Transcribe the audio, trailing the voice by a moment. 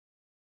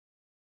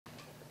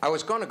I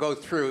was going to go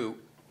through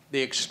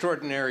the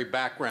extraordinary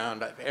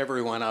background of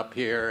everyone up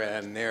here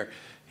and their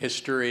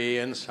history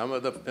and some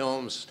of the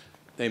films,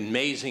 the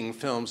amazing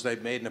films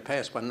they've made in the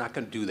past, but I'm not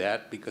going to do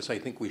that because I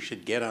think we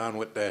should get on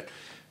with a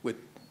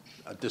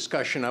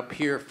discussion up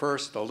here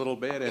first a little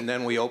bit, and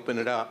then we open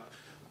it up.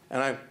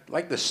 And I'd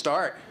like to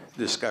start the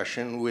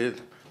discussion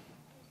with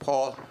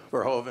Paul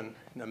Verhoeven,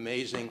 an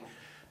amazing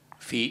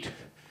feat.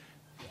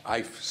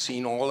 I've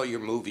seen all of your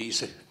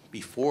movies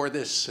before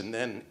this and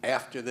then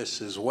after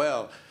this as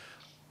well.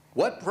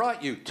 What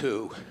brought you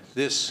to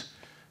this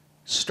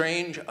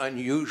strange,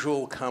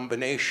 unusual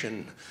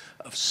combination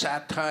of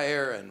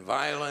satire and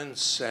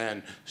violence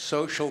and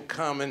social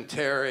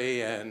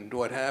commentary and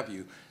what have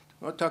you?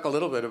 I want to talk a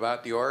little bit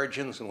about the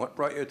origins and what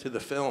brought you to the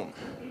film.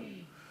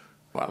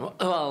 Well,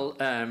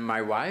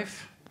 my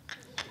wife.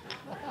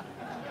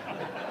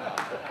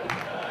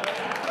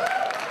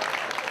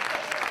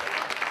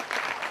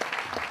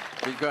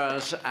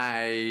 Because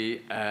I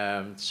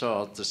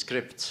thought the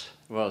script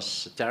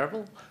was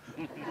terrible.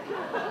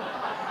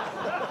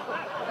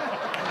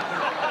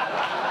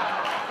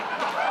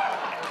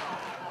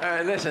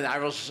 Listen, I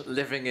was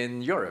living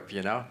in Europe,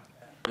 you know.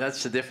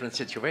 That's a different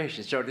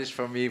situation. So this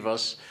for me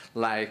was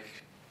like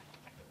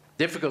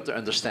difficult to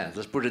understand,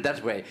 let's put it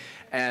that way.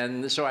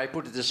 And so I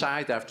put it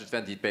aside after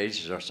 20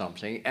 pages or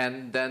something.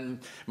 And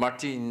then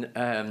Martine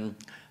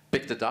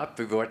picked it up.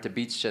 We were at the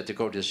beach at the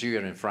Côte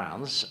d'Azur in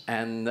France.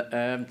 And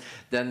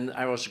then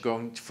I was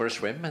going for a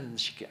swim,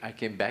 and I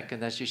came back,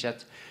 and then she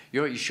said,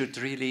 you should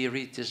really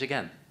read this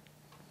again.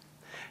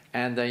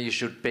 And then you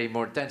should pay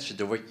more attention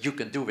to what you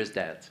can do with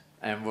that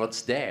and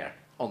what's there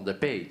on the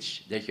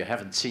page that you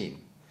haven't seen.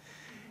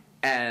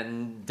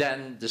 And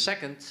then the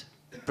second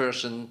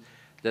person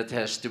that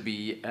has to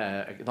be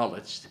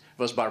acknowledged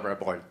was Barbara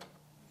Boyle,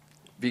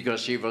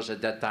 because she was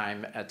at that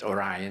time at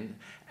Orion,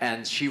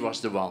 and she was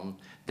the one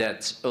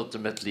that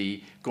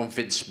ultimately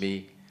convinced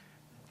me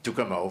to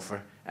come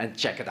over and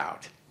check it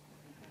out.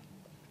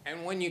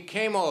 And when you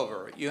came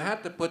over, you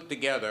had to put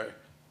together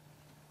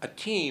a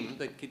team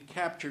that could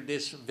capture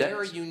this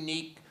very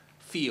unique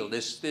feel,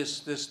 this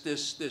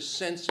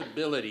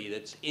sensibility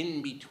that's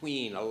in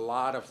between a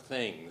lot of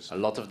things. A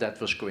lot of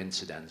that was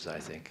coincidence, I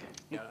think.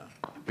 Yeah.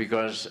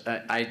 Because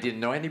I didn't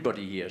know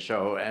anybody here,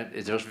 so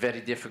it was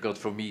very difficult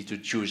for me to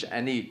choose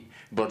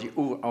anybody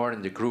or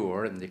in the crew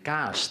or in the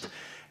cast.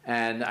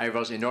 And I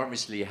was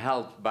enormously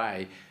helped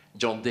by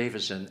Jon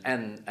Davison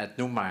and at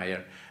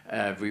Neumaier,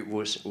 who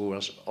was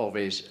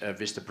always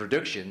with the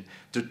production,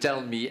 to tell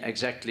me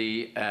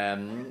exactly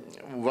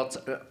what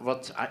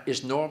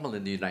is normal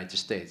in the United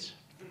States.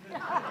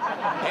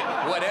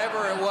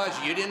 Whatever it was,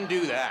 you didn't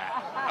do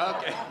that.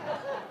 Okay.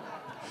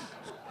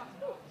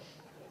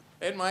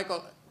 And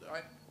Michael,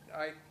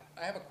 I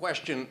have a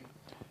question.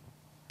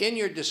 In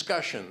your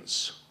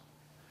discussions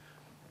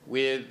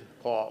with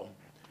Paul,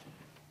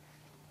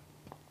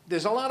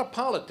 there's a lot of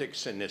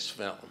politics in this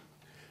film.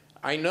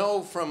 I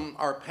know from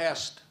our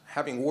past,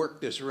 having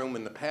worked this room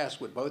in the past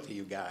with both of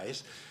you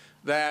guys,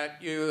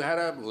 that you had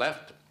a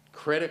left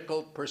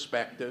critical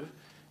perspective,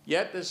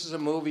 yet this is a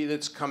movie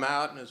that's come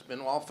out and has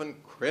been often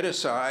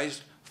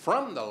criticized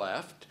from the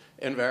left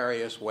in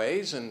various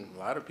ways, and a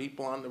lot of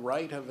people on the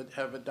right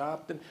have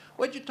adopted.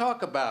 What did you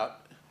talk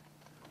about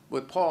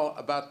with Paul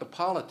about the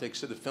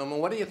politics of the film,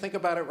 and what do you think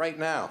about it right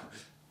now,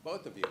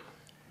 both of you?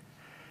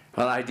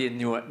 Well, I didn't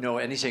know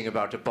anything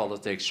about the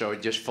politics, so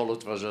it just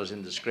followed what was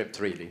in the script,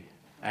 really.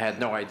 I had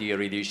no idea,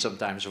 really,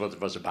 sometimes what it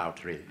was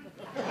about, really.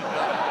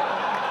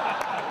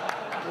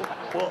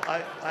 Well,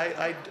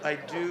 I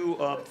do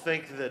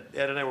think that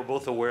Ed and I were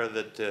both aware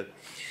that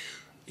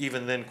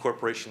even then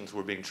corporations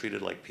were being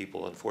treated like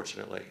people,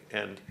 unfortunately.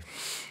 And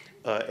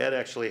Ed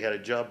actually had a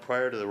job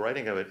prior to the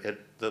writing of it at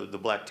the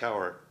Black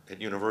Tower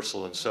at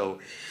Universal, and so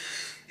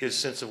his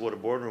sense of what a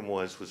boardroom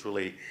was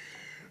really,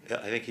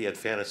 I think he had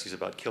fantasies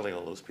about killing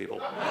all those people.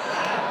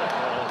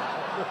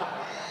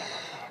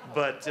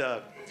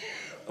 But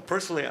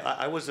personally,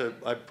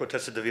 I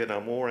protested the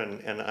Vietnam War,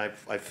 and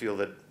I feel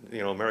that, you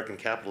know, American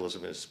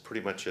capitalism is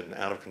pretty much an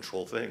out of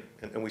control thing,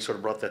 and we sort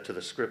of brought that to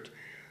the script,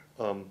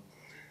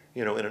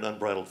 you know, in an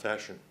unbridled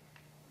fashion.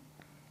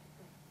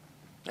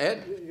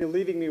 Ed? You're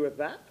leaving me with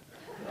that?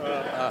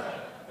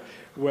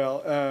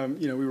 Well,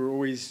 you know, we were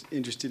always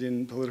interested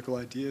in political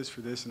ideas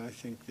for this, and I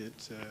think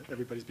that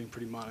everybody's being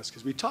pretty modest,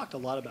 because we talked a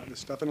lot about this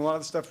stuff, and a lot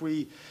of the stuff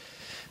we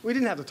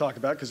didn't have to talk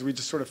about because we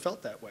just sort of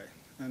felt that way.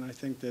 And I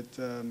think that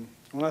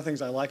one of the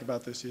things I like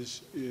about this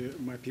is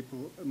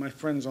my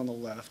friends on the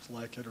left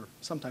like it, or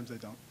sometimes they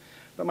don't,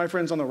 but my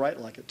friends on the right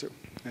like it too.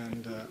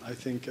 And I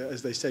think,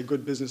 as they say,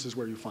 good business is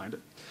where you find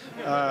it.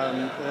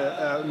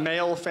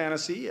 Male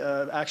fantasy,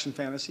 action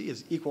fantasy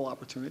is equal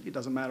opportunity. It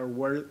doesn't matter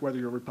whether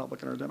you're a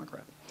Republican or a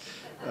Democrat.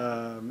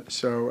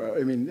 So,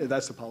 I mean,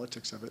 that's the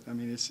politics of it. I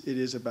mean, it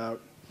is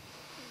about,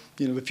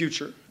 you know, the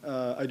future.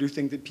 I do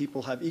think that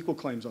people have equal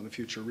claims on the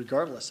future,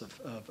 regardless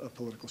of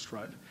political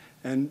stripe.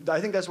 And I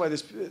think that's why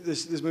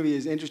this movie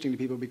is interesting to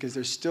people, because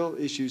there's still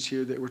issues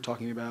here that we're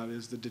talking about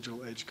as the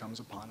digital age comes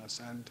upon us.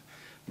 And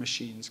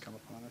machines come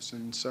upon us.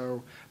 And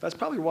so that's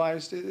probably why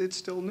it's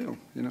still new,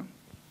 you know?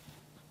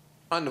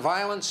 On the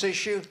violence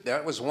issue,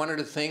 that was one of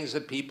the things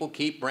that people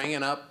keep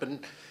bringing up. And,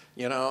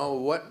 you know,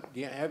 what,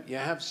 you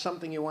have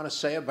something you want to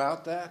say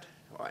about that?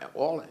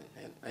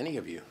 Any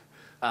of you?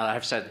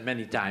 I've said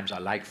many times I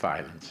like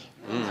violence.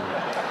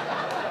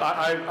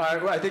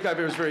 I think I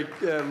was very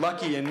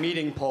lucky in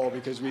meeting Paul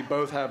because we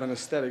both have an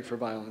aesthetic for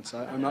violence.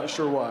 I'm not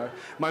sure why.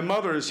 My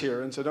mother is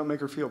here, and so don't make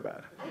her feel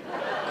bad.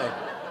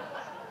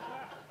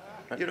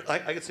 You know, I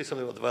could say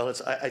something about the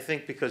violence. I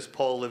think because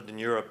Paul lived in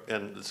Europe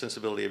and the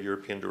sensibility of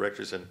European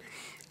directors and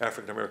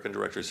African-American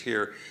directors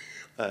here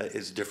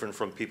is different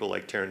from people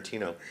like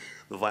Tarantino.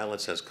 The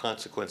violence has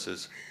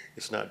consequences.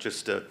 It's not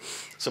just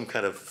some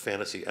kind of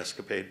fantasy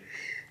escapade.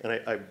 And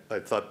I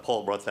thought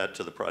Paul brought that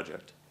to the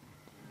project.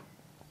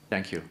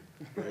 Thank you.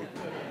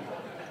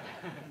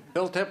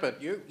 Phil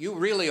Tippett, you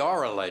really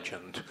are a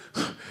legend.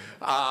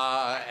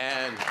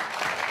 And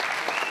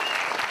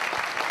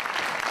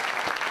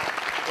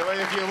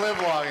if you live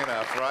long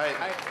enough, right?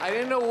 I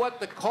didn't know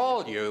what to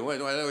call you,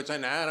 whether it's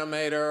an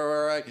animator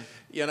or a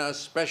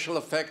special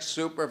effects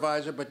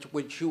supervisor, but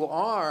what you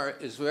are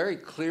is very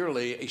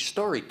clearly a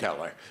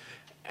storyteller.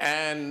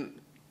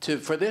 And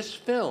for this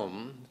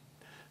film,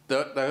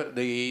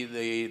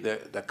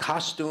 the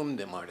costume,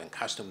 the modern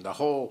costume, the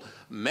whole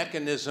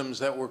mechanisms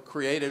that were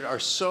created are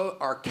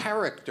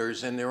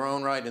characters in their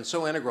own right and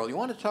so integral. You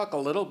want to talk a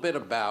little bit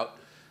about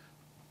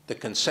the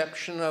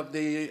conception of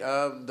the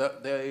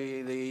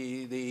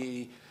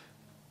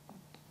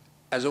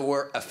as it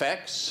were,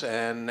 effects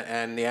and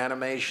the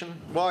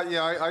animation? Well,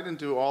 yeah, I didn't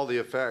do all the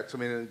effects. I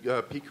mean,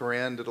 Pete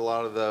Coran did a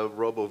lot of the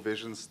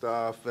RoboVision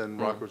stuff,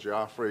 and Rocco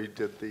Giaffre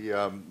did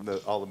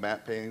all the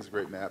matte paintings,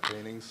 great matte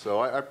paintings.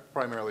 So I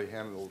primarily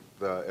handled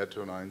the Ed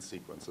 209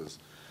 sequences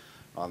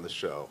on the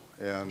show.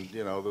 And,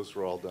 you know, those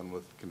were all done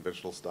with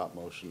conventional stop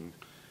motion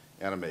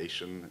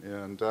animation.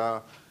 And,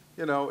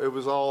 you know, it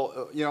was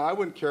all, you know, I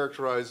wouldn't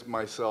characterize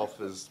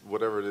myself as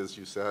whatever it is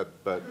you said,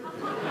 but,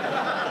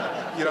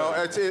 you know,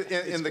 it's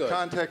in the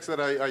context that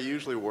I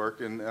usually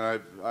work, and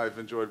I've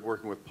enjoyed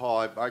working with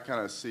Paul. I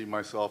kind of see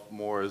myself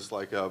more as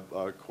like a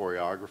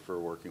choreographer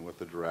working with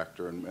the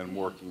director and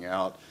working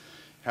out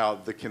how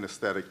the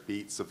kinesthetic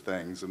beats of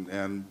things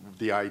and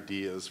the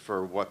ideas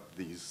for what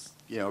these,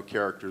 you know,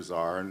 characters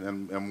are.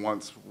 And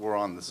once we're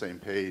on the same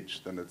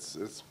page, then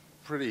it's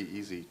pretty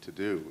easy to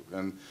do.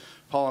 And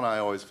Paul and I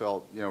always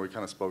felt, you know, we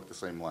kind of spoke the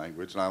same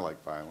language, and I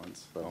like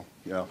violence. So,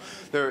 you know,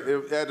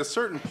 at a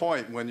certain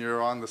point when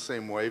you're on the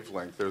same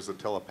wavelength, there's a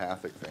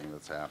telepathic thing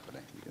that's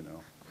happening, you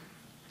know.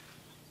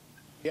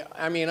 Yeah,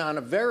 I mean, on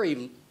a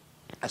very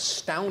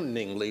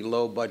astoundingly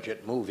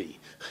low-budget movie,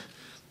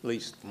 at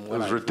least from what it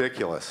was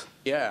ridiculous.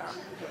 Yeah,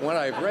 what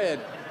I've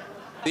read,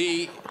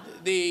 the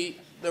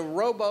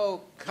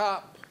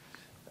RoboCop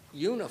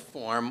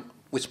uniform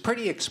was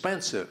pretty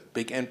expensive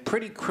and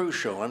pretty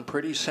crucial and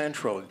pretty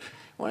central.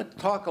 Want to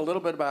talk a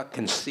little bit about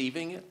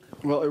conceiving it?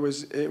 Well, it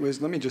was.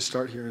 Let me just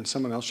start here, and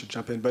someone else should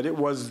jump in. But it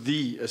was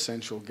the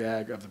essential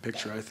gag of the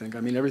picture, I think.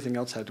 I mean, everything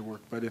else had to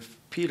work. But if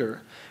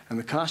Peter and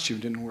the costume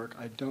didn't work,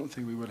 I don't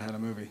think we would have had a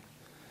movie.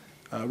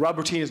 Rob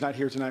Bottin is not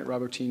here tonight.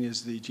 Rob Bottin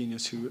is the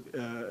genius who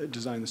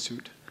designed the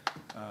suit.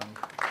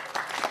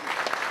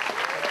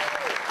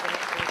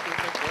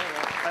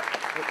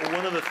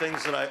 One of the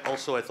things that I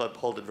thought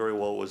Paul did very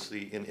well was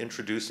in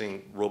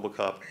introducing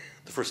RoboCop.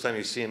 The first time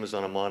you see him is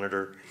on a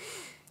monitor.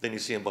 Then you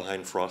see him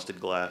behind frosted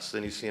glass.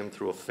 Then you see him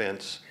through a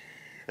fence.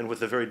 And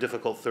with a very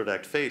difficult third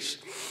act face,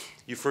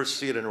 you first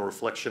see it in a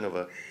reflection of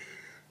a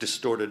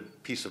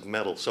distorted piece of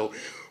metal. So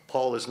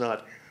Paul is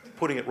not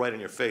putting it right in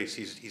your face.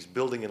 He's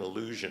building an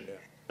illusion. Yeah.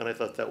 And I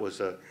thought that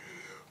was a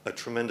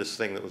tremendous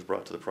thing that was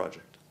brought to the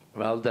project.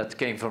 Well, that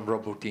came from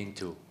Rob Bottin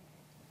too.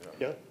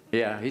 Yeah?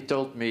 Yeah, he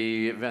told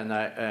me when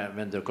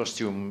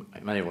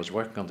he was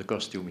working on the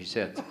costume, he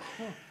said,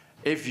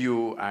 if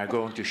you are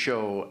going to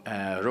show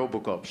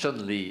RoboCop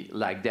suddenly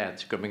like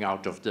that coming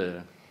out of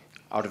a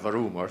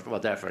room or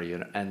whatever, you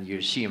know, and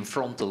you see him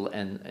frontal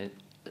and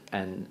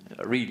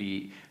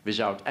really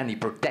without any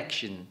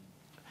protection,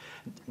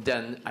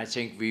 then I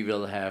think we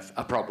will have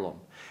a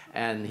problem.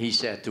 And he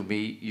said to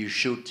me, you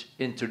should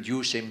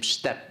introduce him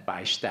step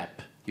by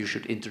step. You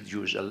should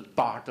introduce a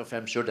part of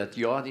him so that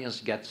the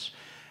audience gets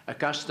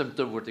accustomed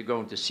to what they're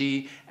going to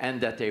see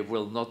and that they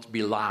will not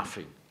be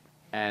laughing.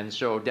 And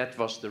so that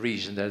was the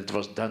reason that it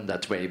was done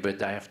that way,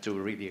 but I have to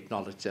really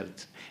acknowledge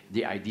that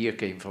the idea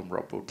came from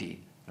Rob Bottin.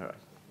 All right.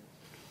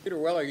 Peter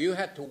Weller, you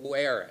had to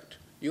wear it.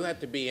 You had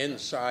to be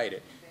inside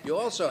it. You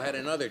also had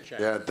another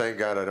challenge. Yeah, thank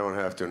God I don't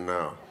have to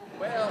now.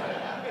 Well,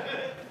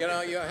 you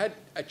know, you had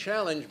a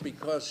challenge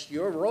because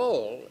your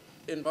role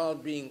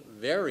involved being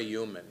very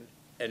human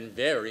and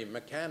very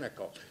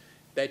mechanical,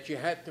 that you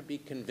had to be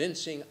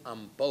convincing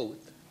on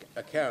both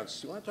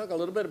accounts. Do you want to talk a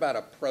little bit about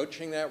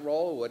approaching that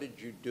role? What did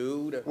you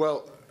do to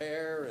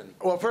prepare?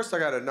 Well, first I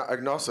got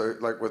to also,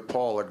 like with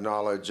Paul,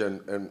 acknowledge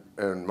and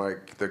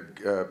Mike,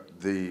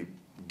 the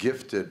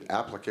gifted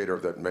applicator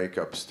of that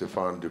makeup,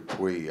 Stéphane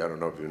Dupuis. I don't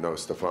know if you know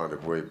Stéphane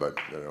Dupuis, but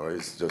you know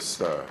he's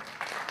just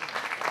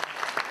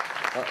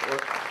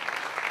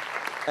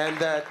And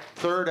that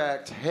third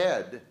act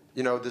head,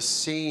 you know, the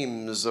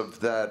seams of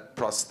that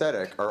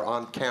prosthetic are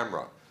on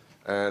camera.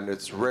 And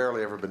it's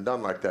rarely ever been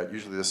done like that.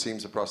 Usually the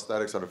seams of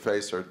prosthetics on the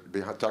face are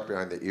tucked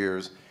behind the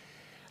ears.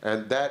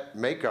 And that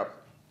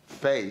makeup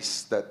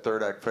face, that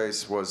third act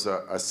face, was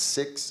a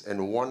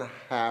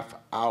 6.5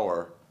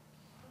 hour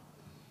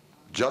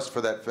just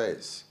for that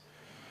face.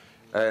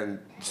 And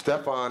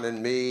Stefan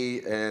and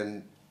me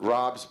and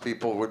Rob's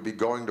people would be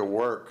going to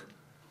work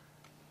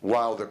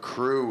while the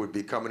crew would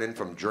be coming in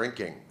from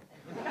drinking.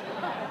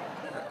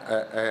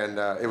 And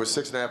it was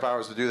 6.5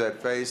 hours to do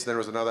that face, then it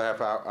was another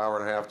hour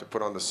and a half to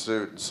put on the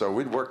suit. So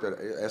we'd worked at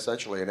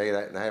essentially an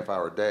 8.5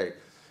 hour day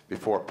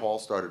before Paul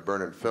started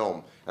burning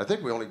film. I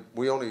think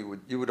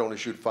you would only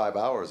shoot 5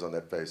 hours on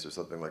that face or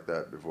something like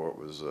that before it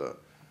was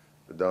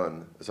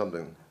done,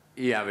 something.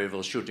 Yeah, we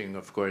were shooting,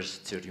 of course,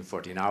 13,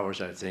 14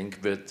 hours, I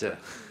think, but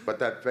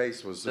that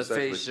face was that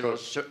face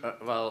was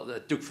well,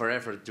 it took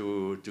forever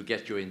to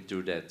get you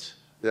into that.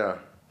 Yeah.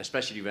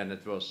 Especially when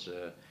it was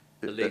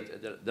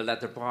the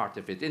latter part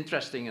of it.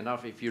 Interesting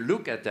enough, if you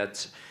look at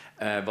that,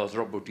 what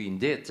Robert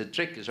did, the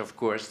trick is, of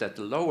course, that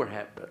the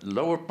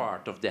lower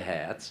part of the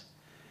head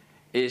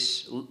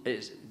is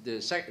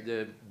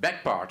the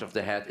back part of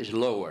the head is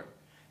lower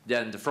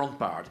than the front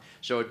part.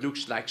 So it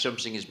looks like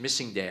something is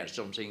missing there,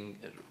 something.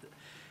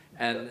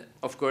 And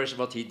of course,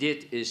 what he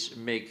did is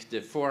make the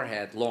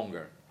forehead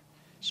longer.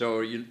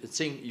 So you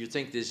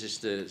think this is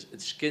the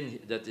skin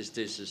this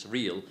is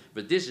real,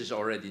 but this is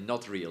already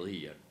not real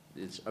here.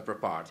 It's upper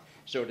part,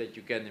 so that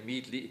you can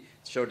immediately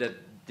that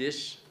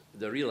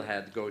the real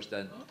head goes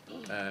then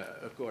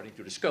according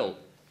to the skull,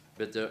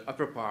 but the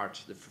upper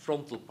part, the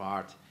frontal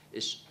part,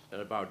 is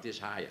about this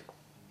higher,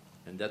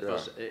 and that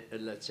was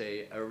let's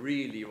say a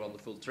really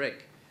wonderful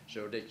trick,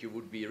 so that you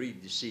would be really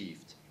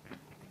deceived.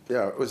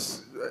 Yeah, it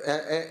was,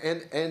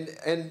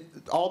 and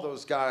all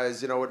those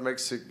guys, you know, what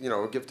makes it, you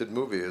know, a gifted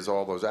movie is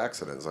all those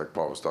accidents like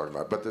Paul was talking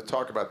about. But to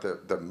talk about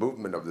the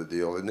movement of the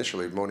deal,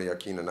 initially Moni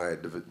Akin and I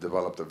had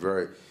developed a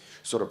very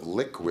sort of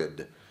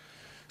liquid,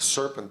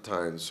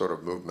 serpentine sort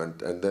of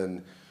movement, and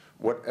then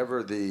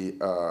whatever the,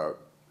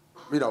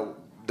 you know,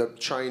 the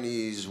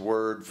Chinese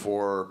word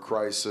for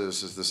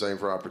crisis is the same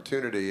for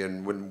opportunity,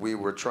 and when we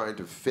were trying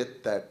to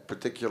fit that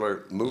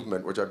particular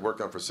movement, which I'd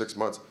worked on for 6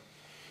 months,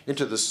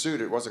 into the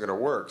suit, it wasn't going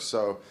to work.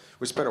 So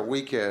we spent a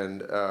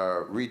weekend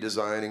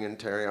redesigning and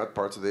tearing out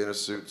parts of the inner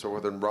suit. So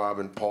with Rob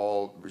and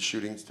Paul were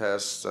shooting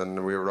tests,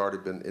 and we had already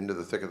been into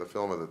the thick of the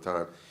film at the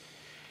time.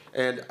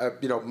 And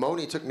you know,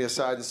 Moni took me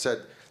aside and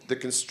said, the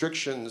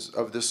constrictions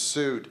of this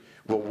suit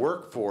will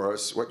work for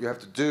us. What you have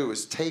to do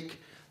is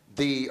take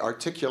the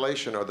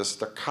articulation or the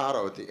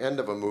staccato at the end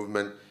of a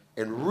movement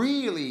and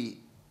really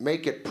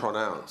make it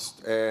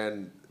pronounced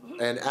and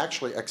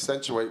actually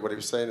accentuate what he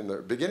was saying in the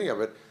beginning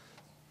of it.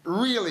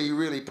 Really,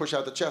 really push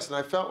out the chest. And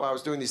I felt while I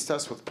was doing these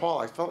tests with Paul,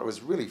 I felt it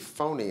was really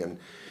phony and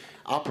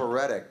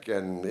operatic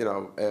and, you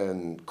know,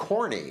 and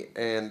corny.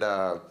 And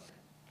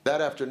that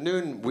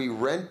afternoon,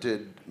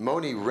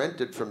 Moni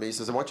rented from me. He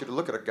says, I want you to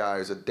look at a guy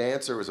who's a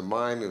dancer, who's a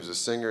mime, he was a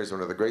singer, he's one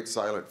of the great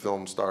silent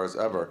film stars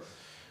ever.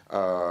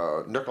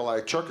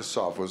 Nikolai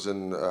Cherkasov was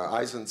in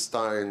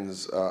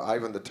Eisenstein's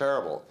Ivan the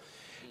Terrible.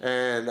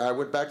 And I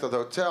went back to the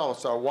hotel,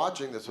 started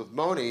watching this with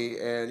Moni,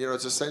 and you know,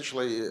 it's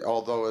essentially,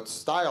 although it's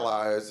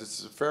stylized,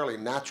 it's a fairly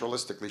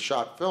naturalistically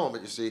shot film.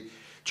 But you see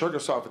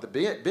Cherkasov at the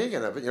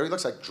beginning of it, you know, he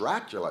looks like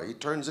Dracula. He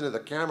turns into the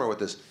camera with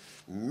this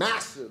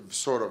massive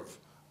sort of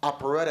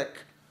operatic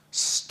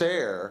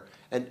stare,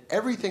 and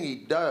everything he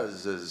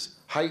does is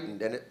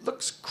heightened, and it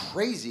looks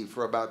crazy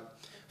for about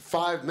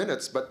 5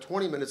 minutes, but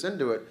 20 minutes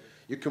into it,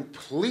 you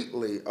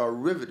completely are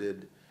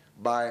riveted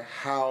by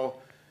how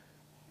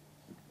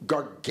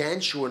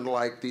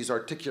gargantuan-like these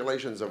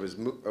articulations of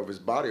his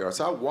body are.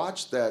 So I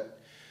watched that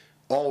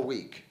all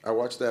week. I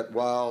watched that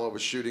while I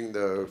was shooting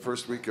the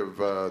first week of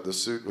the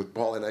suit with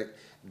Paul, and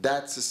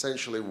that's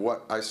essentially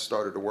what I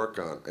started to work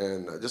on.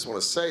 And I just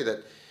want to say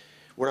that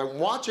when I'm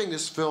watching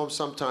this film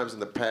sometimes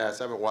in the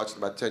past, I haven't watched it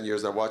in about 10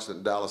 years. I watched it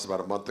in Dallas about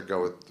a month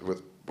ago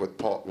with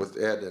Paul,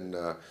 with Ed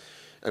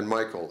and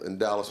Michael in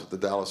Dallas with the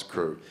Dallas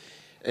crew.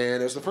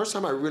 And it was the first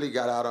time I really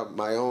got out of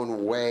my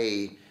own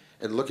way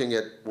and looking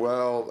at,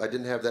 well, I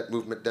didn't have that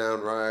movement down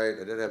right, I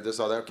didn't have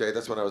this, all that, okay,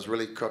 that's when I was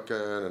really cooking,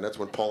 and that's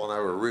when Paul and I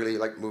were really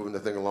like moving the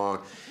thing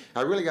along.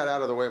 I really got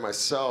out of the way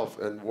myself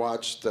and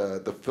watched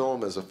the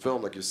film as a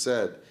film, like you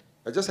said.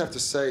 I just have to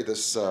say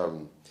this,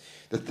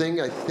 the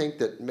thing I think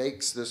that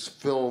makes this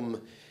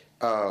film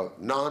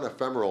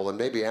non-ephemeral and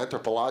maybe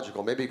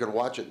anthropological, maybe you can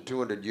watch it in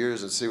 200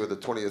 years and see what the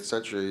 20th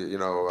century, you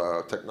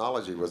know,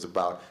 technology was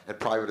about, and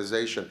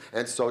privatization,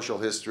 and social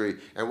history,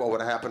 and what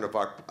would have happened if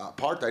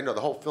apartheid. You know,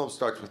 the whole film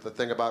starts with the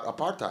thing about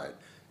apartheid.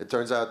 It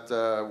turns out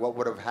what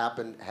would have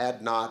happened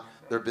had not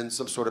there been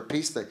some sort of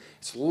peace thing.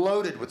 It's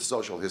loaded with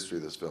social history,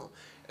 this film.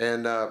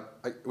 And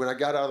when I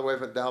got out of the way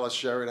from Dallas,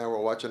 Sherry and I were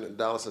watching it in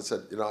Dallas and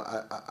said, you know,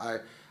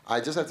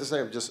 I just have to say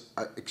I'm just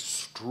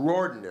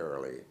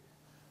extraordinarily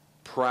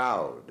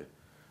proud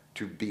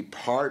to be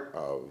part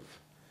of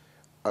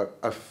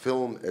a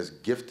film as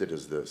gifted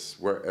as this,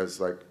 whereas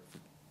like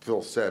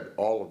Phil said,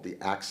 all of the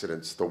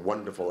accidents, the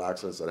wonderful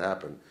accidents that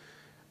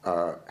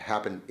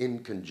happen in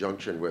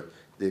conjunction with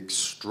the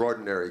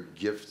extraordinary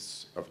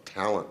gifts of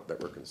talent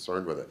that were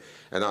concerned with it.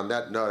 And on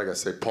that note, I gotta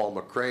say, Paul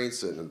McCrane's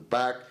sitting in the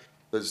back.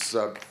 There's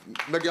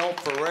Miguel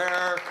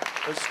Ferrer.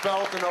 There's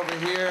Felton over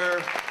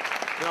here.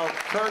 You know,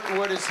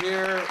 Kurtwood is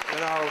here. You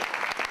know,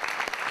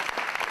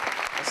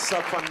 it's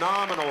a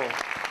phenomenal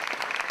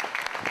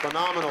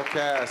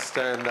cast.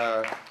 And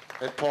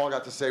Paul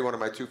got to say one of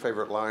my 2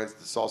 favorite lines.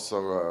 It's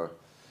also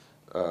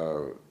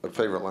a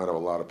favorite line of a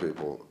lot of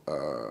people.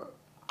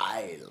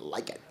 I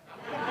like it.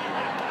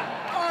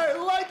 I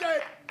like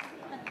it.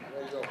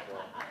 There you go,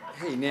 Paul.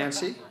 Hey,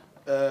 Nancy,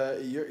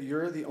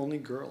 you're the only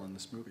girl in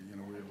this movie in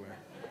a weird way.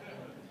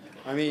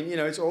 I mean, you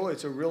know,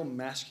 it's a real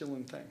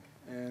masculine thing,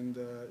 and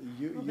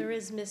Well, there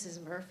is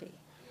Mrs. Murphy.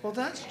 Well,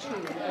 that's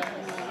true.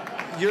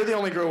 You're the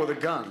only girl with a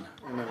gun.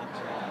 You know.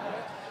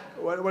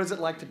 What is it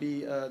like to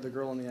be the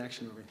girl in the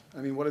action movie? I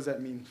mean, what does that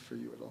mean for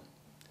you at all?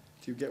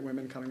 Do you get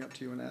women coming up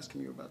to you and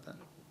asking you about that?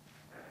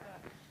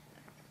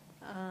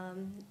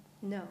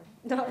 No,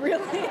 not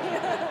really.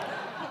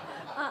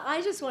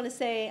 I just want to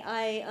say,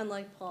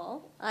 unlike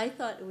Paul, I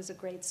thought it was a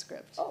great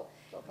script. Oh,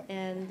 okay.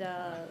 And,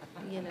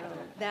 you know,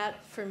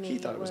 that for me He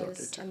thought it was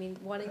okay, too. I mean,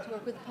 wanting to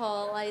work with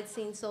Paul, I had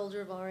seen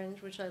Soldier of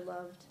Orange, which I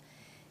loved.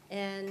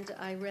 And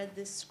I read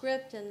this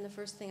script, and the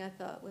first thing I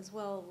thought was,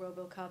 well,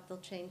 RoboCop, they'll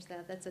change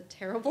that. That's a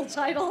terrible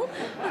title.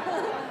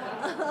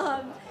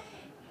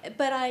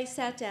 But I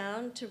sat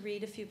down to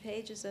read a few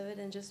pages of it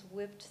and just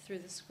whipped through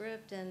the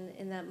script. And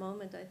in that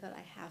moment, I thought,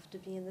 I have to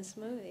be in this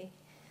movie.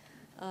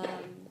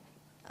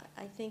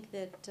 I think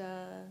that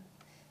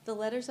the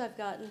letters I've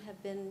gotten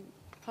have been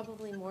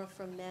probably more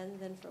from men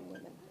than from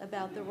women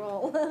about the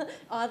role,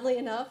 oddly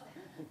enough,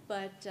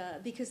 but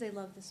because they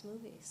love this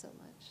movie so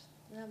much.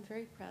 And I'm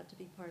very proud to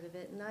be part of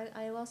it. And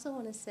I also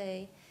want to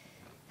say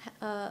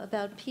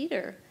about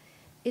Peter,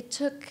 it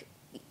took,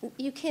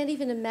 you can't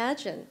even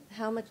imagine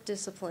how much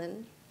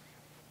discipline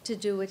to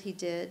do what he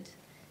did,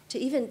 to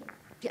even,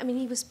 I mean,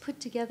 he was put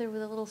together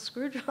with a little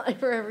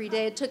screwdriver every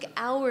day. It took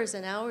hours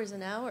and hours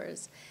and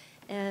hours.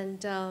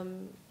 And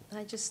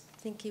I just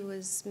think he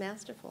was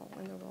masterful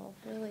in the role,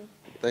 really.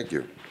 Thank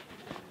you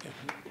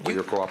for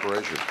your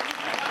cooperation.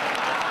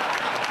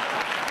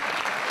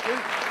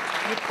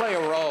 You play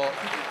a role.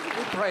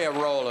 You play a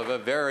role of a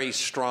very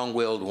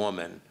strong-willed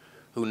woman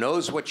who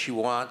knows what she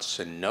wants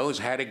and knows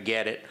how to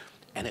get it,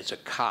 and is a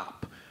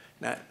cop.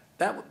 Now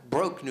that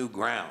broke new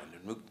ground.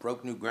 It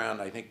broke new ground,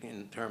 I think,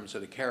 in terms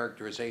of the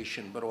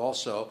characterization, but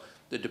also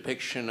the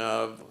depiction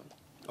of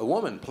a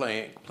woman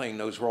playing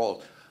those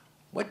roles.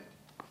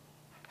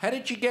 How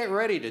did you get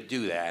ready to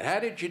do that? How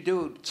did you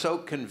do it so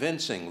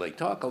convincingly?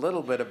 Talk a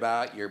little bit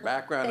about your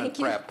background and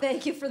prep.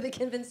 Thank you for the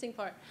convincing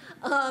part.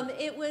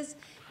 It was,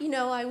 you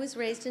know, I was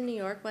raised in New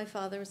York. My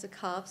father was a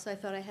cop, so I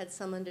thought I had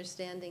some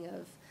understanding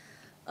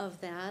of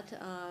that.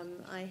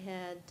 I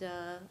had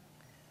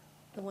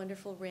the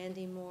wonderful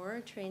Randy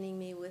Moore training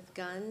me with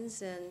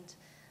guns, and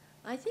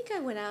I think I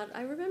went out.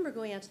 I remember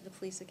going out to the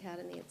police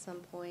academy at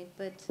some point,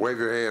 but Wave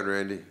your hand,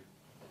 Randy.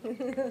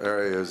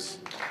 There he is.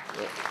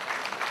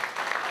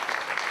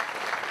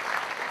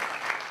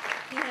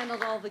 he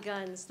handled all the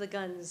guns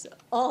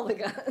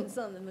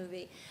on the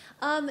movie.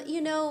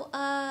 You know,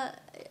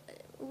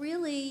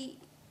 really,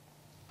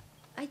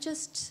 I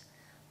just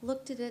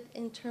looked at it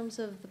in terms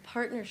of the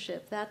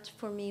partnership. That,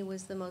 for me,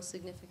 was the most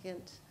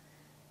significant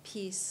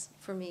piece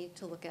for me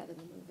to look at in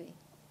the movie.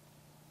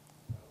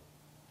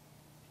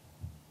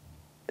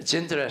 It's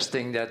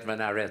interesting that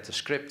when I read the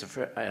script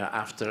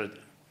after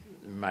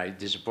my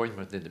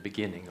disappointment in the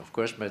beginning, of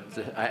course, but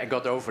I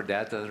got over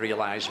that and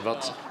realized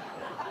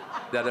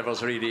that it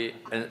was really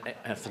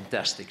a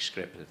fantastic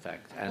script, in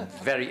fact, and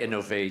very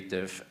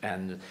innovative.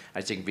 And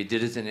I think we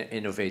did it in an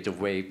innovative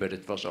way, but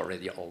it was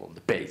already all on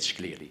the page,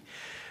 clearly.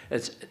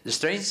 The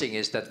strange thing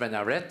is that when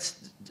I read,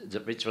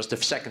 which was the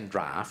second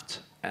draft,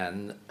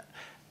 and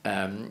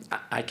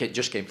I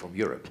just came from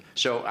Europe,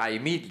 so I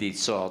immediately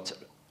thought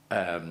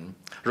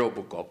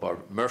RoboCop, or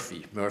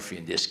Murphy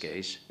in this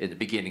case, in the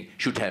beginning,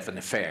 should have an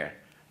affair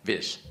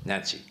with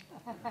Nancy.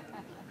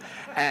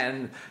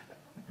 And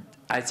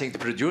I think the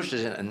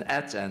producers and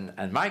Ed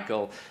and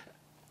Michael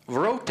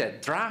wrote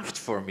that draft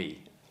for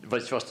me,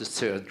 which was the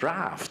third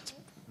draft,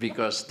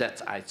 because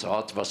that I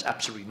thought was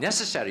absolutely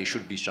necessary.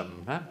 Should be some,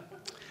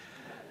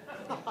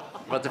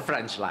 what the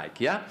French like,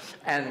 yeah,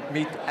 and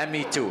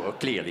me too,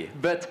 clearly.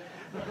 But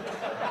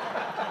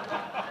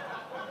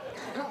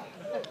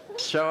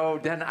so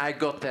then I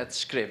got that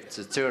script,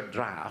 the third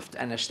draft,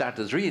 and I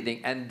started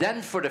reading. And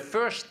then for the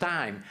first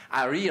time,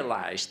 I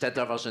realized that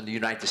I was in the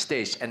United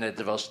States and that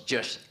it was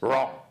just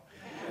wrong.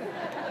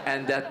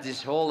 And that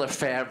this whole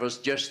affair was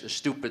just a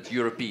stupid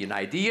European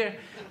idea,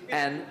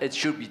 and it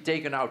should be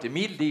taken out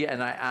immediately.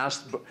 And I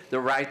asked the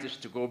writers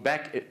to go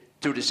back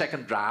to the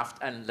second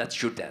draft and let's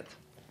shoot that.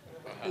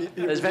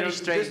 It's very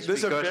strange.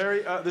 This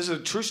is a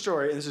true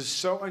story, and this is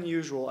so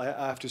unusual, I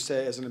have to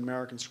say, as an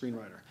American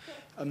screenwriter.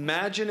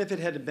 Imagine if it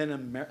had been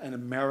an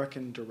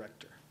American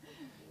director.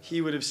 he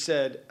would have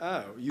said,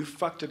 oh, you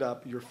fucked it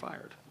up, you're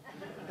fired.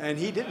 And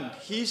he didn't.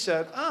 He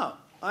said, oh,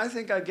 I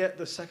think I get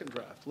the second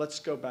draft. Let's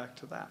go back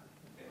to that.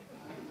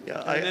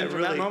 Yeah, And then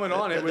from that moment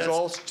on, it was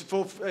all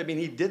full. I mean,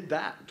 he did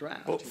that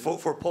draft.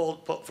 For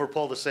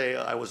Paul to say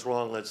I was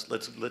wrong. Let's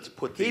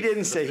put. He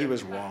didn't say he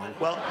was wrong.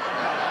 Well,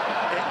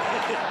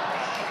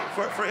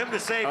 for him to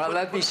say. Well,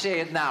 let me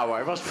say it now.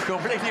 I was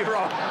completely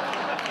wrong.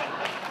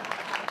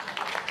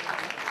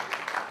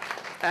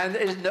 And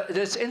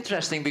it's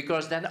interesting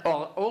because then I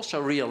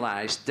also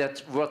realized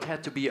that what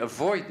had to be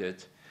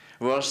avoided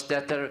was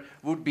that there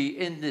would be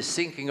in the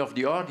thinking of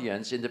the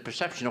audience, in the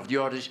perception of the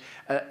audience,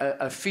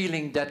 a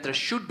feeling that there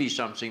should be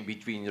something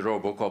between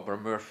RoboCop or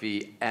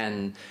Murphy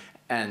and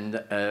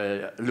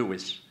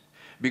Lewis.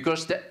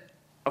 Because,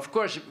 of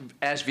course,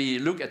 as we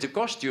look at the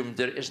costume,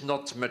 there is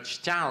not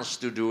much chance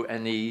to do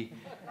any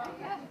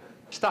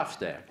stuff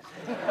there.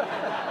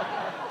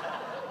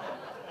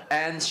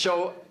 And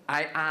so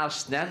I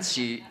asked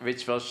Nancy,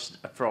 which was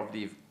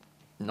probably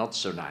not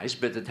so nice,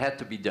 but it had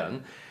to be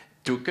done,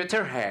 to cut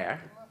her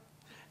hair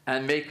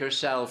and make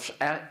herself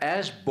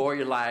as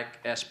boy-like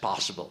as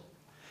possible.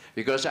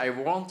 Because I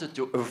wanted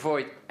to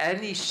avoid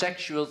any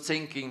sexual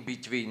thinking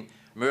between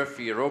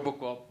Murphy,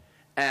 RoboCop,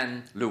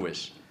 and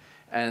Lewis.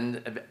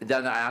 And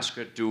then I asked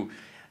her to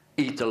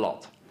eat a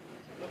lot.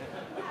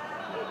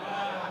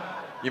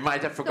 You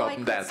might have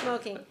forgotten that.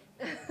 Smoking.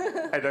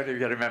 I don't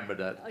even remember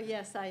that. Oh,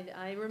 yes,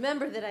 I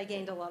remember that I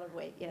gained a lot of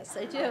weight. Yes,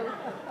 I do.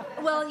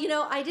 Well, you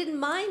know, I didn't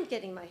mind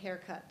getting my hair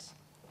cut.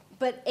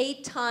 But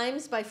 8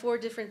 times by 4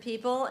 different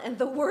people, and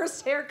the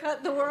worst haircut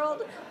in the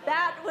world,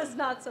 that was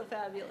not so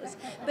fabulous.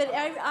 But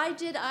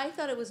I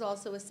thought it was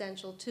also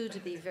essential, too, to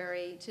be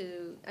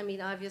I mean,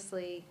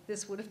 obviously,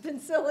 this would have been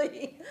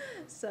silly.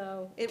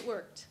 So it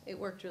worked. It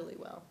worked really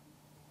well.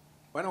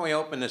 Why don't we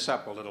open this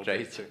up a little bit?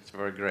 Great, it's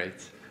very great.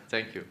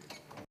 Thank you.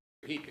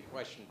 Repeat the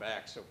question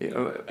back. So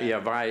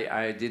why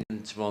I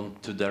didn't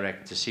want to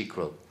direct the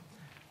sequel.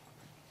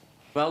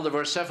 Well, there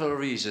were several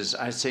reasons.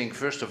 I think,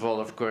 first of all,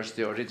 of course,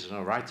 the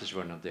original writers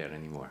were not there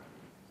anymore.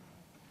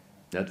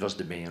 That was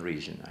the main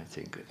reason, I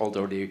think.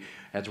 Although they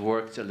had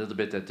worked a little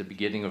bit at the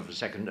beginning of the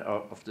second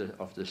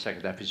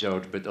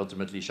episode, but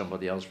ultimately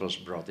somebody else was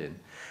brought in,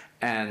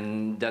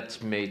 and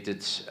that made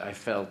it. I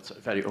felt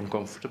very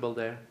uncomfortable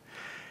there.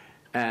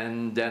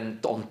 And then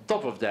on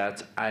top of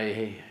that,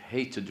 I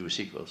hate to do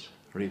sequels.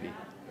 Really,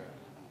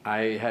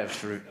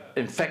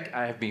 in fact,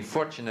 I have been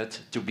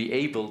fortunate to be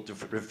able to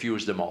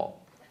refuse them all.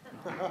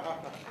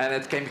 And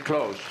it came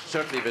close,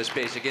 certainly with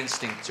Basic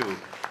Instinct too.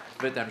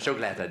 But I'm so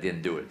glad I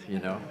didn't do it, you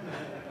know.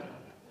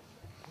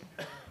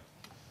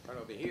 Right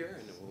over here,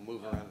 and then we'll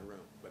move around the room.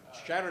 But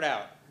shout it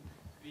out.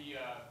 The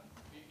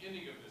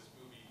ending of this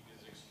movie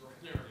is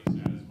extraordinarily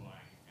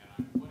satisfying, and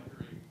I'm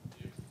wondering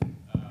if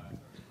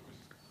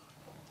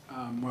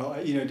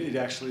well, you know, it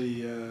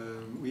actually,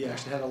 we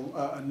actually had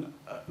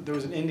there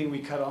was an ending we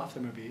cut off the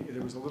movie.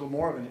 There was a little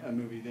more of a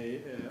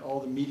movie. All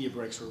the media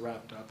breaks were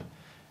wrapped up.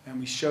 And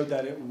we showed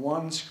that at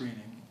one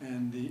screening,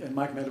 and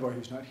Mike Medavoy,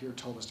 who's not here,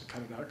 told us to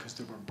cut it out because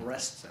there were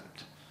breasts in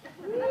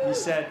it. He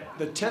said,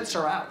 the tits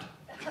are out.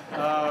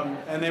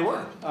 And they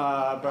were.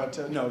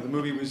 No, the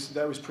movie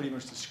that was pretty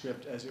much the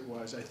script as it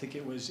was. I think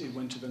it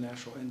went to the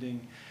natural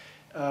ending.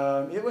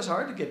 It was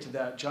hard to get to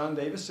that. Jon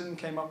Davison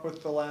came up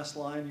with the last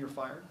line, "You're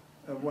fired,"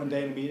 one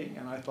day in a meeting,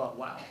 and I thought,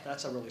 wow,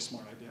 that's a really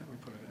smart idea. We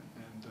put it in.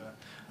 And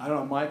I don't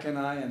know, Mike and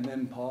I, and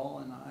then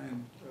Paul and I,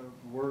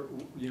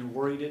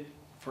 worried it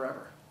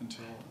forever.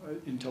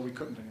 Until we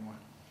couldn't anymore.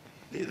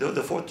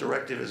 The fourth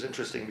directive is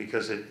interesting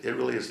because it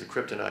really is the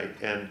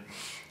kryptonite, and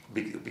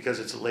because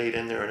it's laid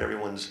in there and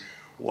everyone's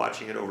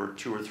watching it over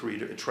 2 or 3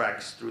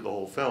 tracks through the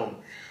whole film.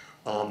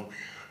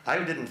 I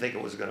didn't think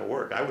it was going to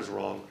work. I was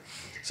wrong.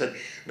 Said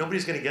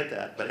nobody's going to get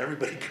that, but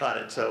everybody got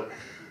it. So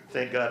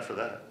thank God for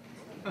that.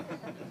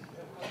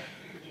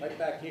 Right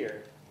back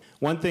here.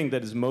 One thing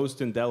that is most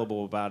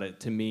indelible about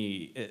it to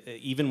me,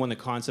 even when the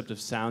concept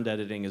of sound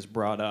editing is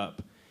brought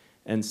up,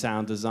 and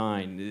sound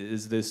design,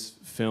 is this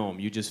film.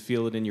 You just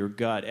feel it in your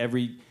gut.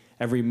 Every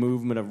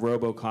movement of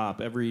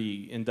RoboCop,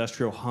 every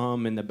industrial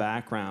hum in the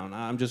background.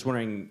 I'm just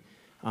wondering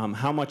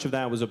how much of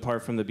that was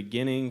apart from the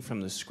beginning,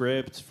 from the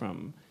script,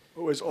 from...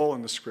 It was all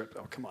in the script.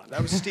 Oh, come on.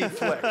 That was Steve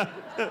Flick.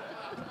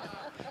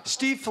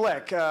 Steve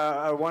Flick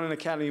won an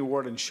Academy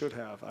Award and should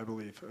have, I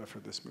believe, for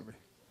this movie.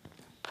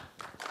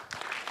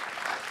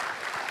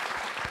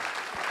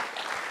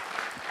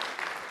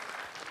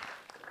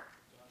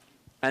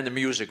 And the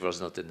music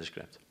was not in the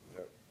script.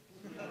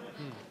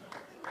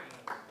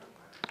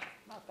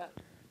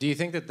 Do you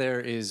think that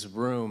there is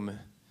room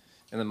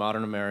in the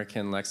modern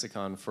American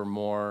lexicon for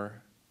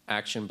more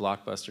action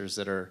blockbusters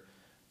that are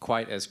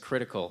quite as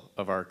critical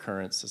of our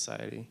current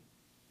society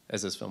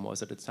as this film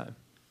was at its time?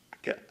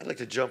 Yeah, I'd like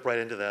to jump right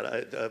into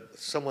that.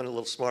 Someone a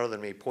little smarter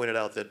than me pointed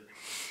out that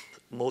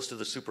most of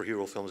the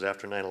superhero films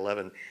after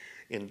 9/11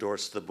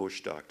 endorsed the Bush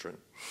Doctrine,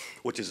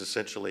 which is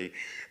essentially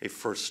a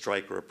first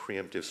strike or a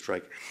preemptive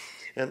strike.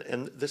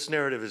 And this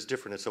narrative is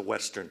different. It's a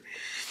Western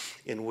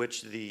in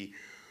which the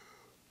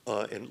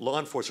law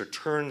enforcer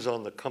turns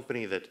on the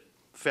company that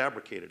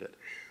fabricated it.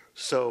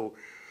 So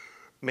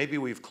maybe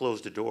we've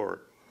closed a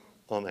door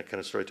on that kind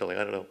of storytelling.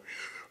 I don't know.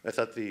 I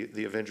thought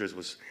the Avengers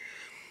was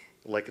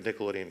like a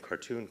Nickelodeon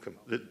cartoon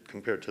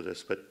compared to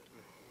this, but,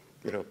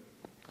 you know.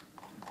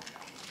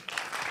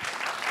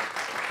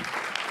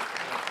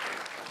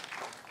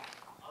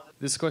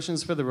 This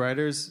question's for the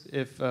writers.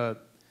 If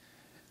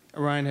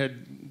Ryan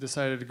had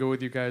decided to go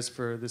with you guys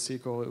for the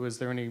sequel, was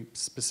there any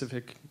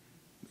specific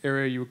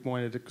area you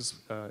wanted to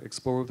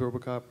explore with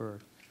RoboCop, or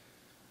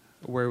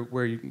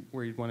where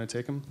you'd want to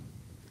take him?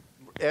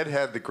 Ed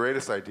had the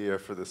greatest idea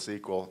for the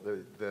sequel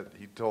that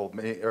he told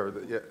me, or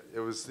it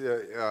was.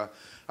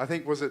 I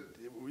think was it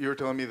you were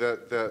telling me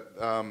that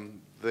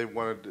they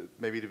wanted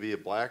maybe to be a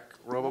black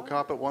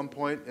RoboCop at one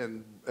point,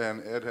 and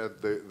Ed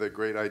had the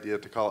great idea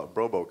to call it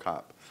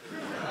RoboCop,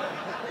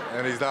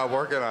 and he's not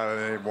working on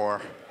it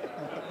anymore.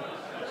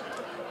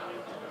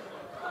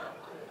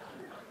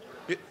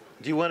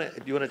 Do you want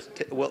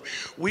to? Well,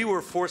 we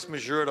were force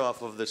majeured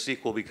off of the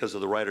sequel because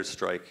of the writer's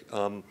strike.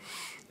 An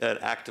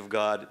act of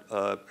God,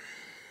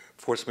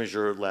 force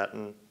majeure,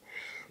 Latin,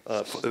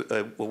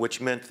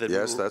 which meant that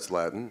yes, that's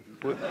Latin.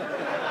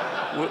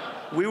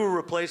 We were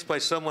replaced by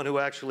someone who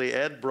actually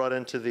Ed brought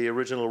into the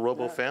original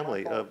Robo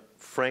family,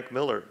 Frank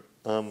Miller.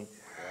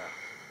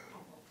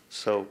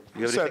 So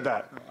you have said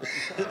that?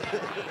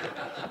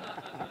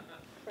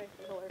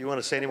 You want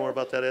to say any more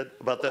about that, Ed?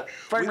 About that?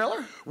 Frank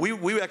Miller?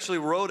 We actually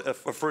wrote a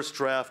first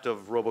draft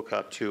of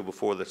RoboCop 2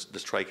 before the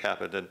strike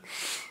happened, and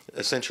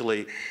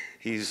essentially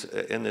he's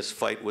in this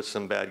fight with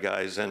some bad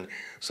guys, and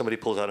somebody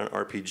pulls out an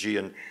RPG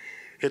and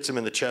hits him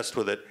in the chest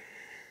with it,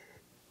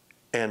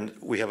 and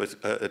we have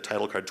a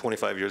title card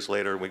 25 years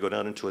later, and we go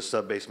down into a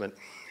sub-basement,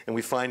 and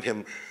we find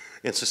him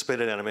in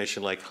suspended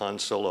animation like Han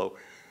Solo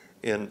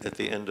at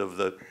the end of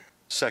the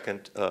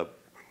second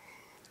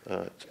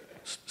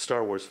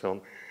Star Wars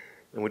film.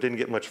 And we didn't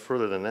get much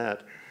further than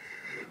that.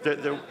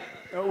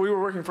 We were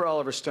working for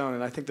Oliver Stone,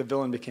 and I think the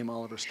villain became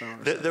Oliver Stone.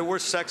 There were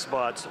sex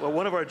bots. Well,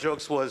 one of our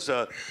jokes was,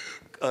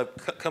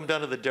 come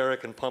down to the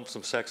Derrick and pump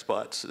some sex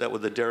bots.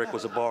 The Derrick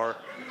was a bar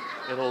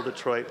in old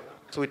Detroit.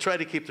 So we tried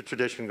to keep the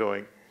tradition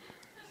going.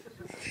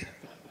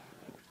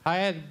 I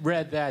had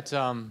read that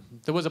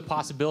there was a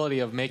possibility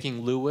of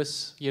making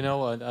Lewis, a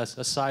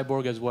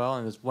cyborg as well,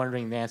 and I was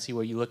wondering, Nancy,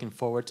 were you looking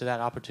forward to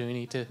that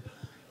opportunity to?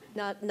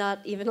 Not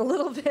even a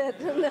little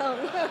bit,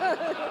 no.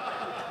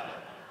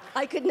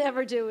 I could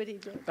never do what he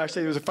did.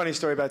 Actually, there was a funny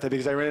story about that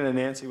because I ran into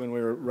Nancy when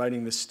we were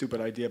writing this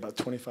stupid idea about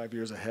 25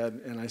 years ahead,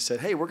 and I said,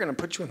 hey, we're going to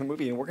put you in the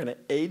movie and we're going to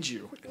age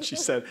you. And she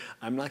said,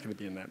 I'm not going to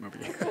be in that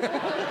movie.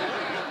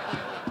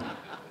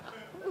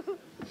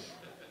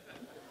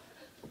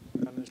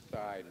 On this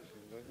side,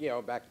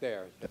 back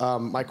there.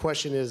 My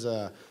question is,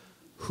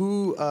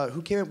 who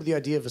came up with the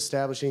idea of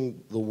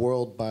establishing the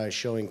world by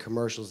showing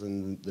commercials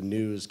in the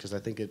news? Because I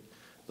think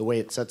the way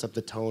it sets up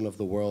the tone of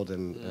the world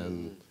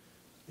and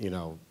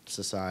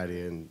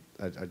society, and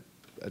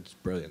it's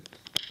brilliant.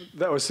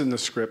 That was in the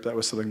script. That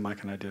was something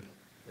Mike and I did.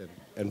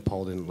 And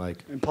Paul didn't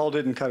like. And Paul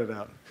didn't cut it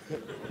out.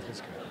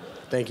 That's great.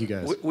 Thank you,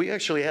 guys. We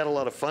actually had a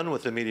lot of fun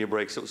with the media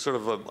breaks. It was sort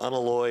of an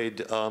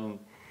unalloyed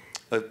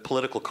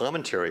political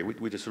commentary.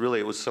 It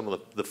was some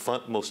of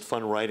the most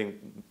fun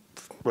writing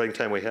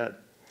time we had.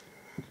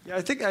 Yeah,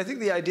 I think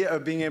the idea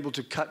of being able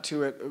to cut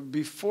to it,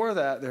 before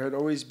that, there had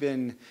always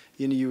been,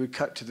 you would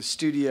cut to the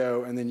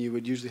studio, and then you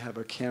would usually have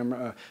a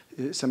camera,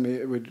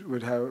 somebody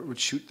would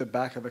shoot the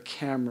back of a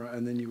camera,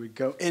 and then you would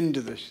go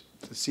into the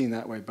scene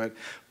that way. But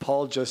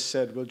Paul just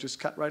said, we'll just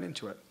cut right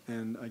into it.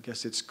 And I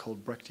guess it's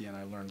called Brechtian,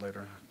 I learned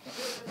later.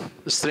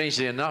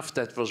 Strangely enough,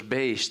 that was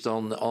based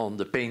on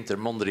the painter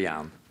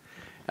Mondrian.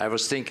 I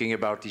was thinking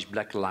about these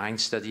black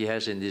lines that he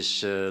has in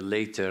his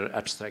later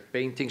abstract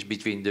paintings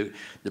between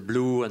the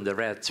blue and the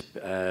red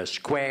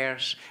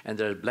squares, and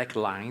there are black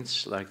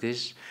lines like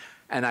this.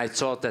 And I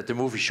thought that the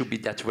movie should be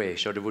that way.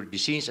 So there would be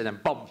scenes, and then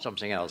boom,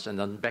 something else, and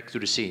then back to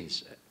the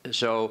scenes.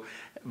 So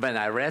when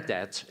I read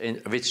that,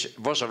 which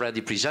was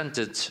already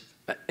presented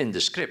in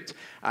the script,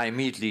 I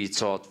immediately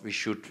thought we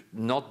should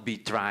not be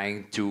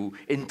trying to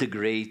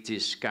integrate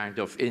this kind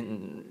of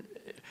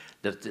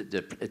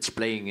it's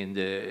playing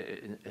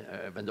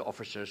when the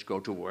officers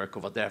go to work or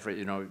whatever,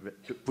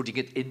 putting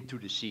it into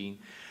the scene,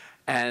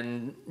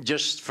 and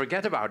just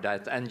forget about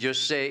that and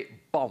just say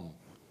bomb.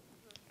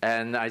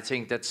 And I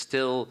think that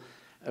still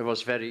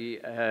was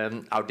very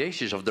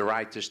audacious of the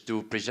writers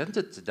to present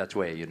it that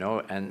way,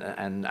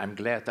 And I'm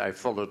glad I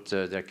followed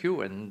their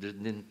cue and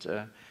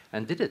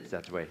did it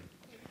that way.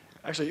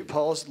 Actually,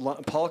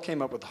 Paul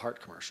came up with the Heart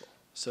commercial.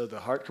 So the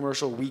Heart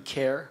commercial, we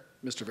care,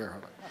 Mr.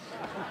 Verhoeven.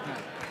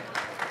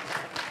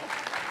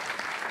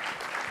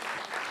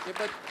 Yeah,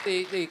 but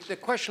the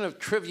question of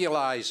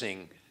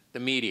trivializing the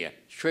media,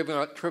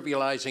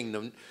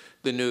 trivializing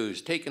the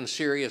news, taking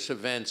serious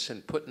events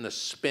and putting a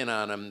spin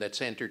on them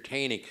that's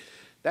entertaining,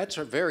 that's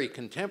a very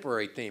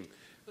contemporary theme.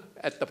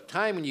 At the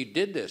time when you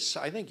did this,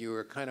 I think you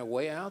were kind of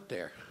way out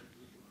there.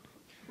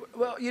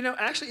 Well, you know,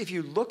 actually, if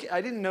you look,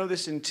 I didn't know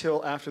this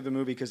until after the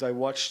movie because I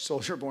watched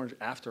Soldier of Orange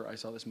after I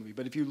saw this movie.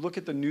 But if you look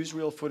at the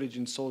newsreel footage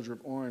in Soldier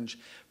of Orange,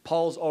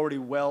 Paul's already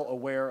well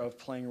aware of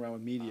playing around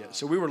with media.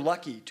 So we were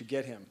lucky to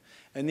get him.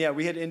 And yeah,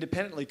 we had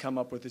independently come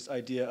up with this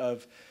idea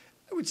of,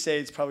 I would say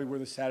it's probably we're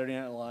the Saturday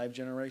Night Live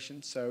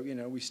generation. So, you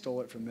know, we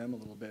stole it from them a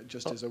little bit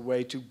just as a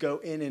way to go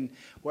in and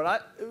what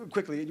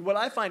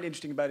I find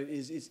interesting about it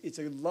is it's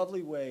a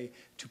lovely way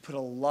to put a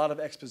lot of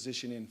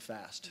exposition in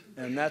fast.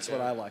 And that's what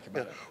I like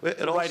about it.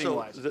 And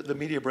also, the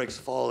media breaks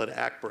fall at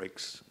act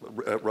breaks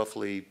at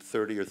roughly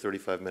 30 or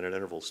 35-minute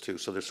intervals, too.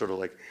 So there's sort of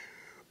like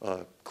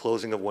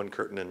closing of one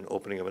curtain and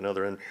opening of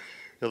another. And,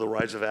 you know, the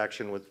rise of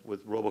action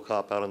with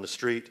RoboCop out on the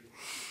street,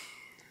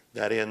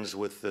 that ends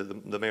with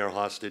the mayor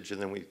hostage,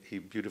 and then he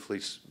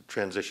beautifully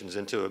transitions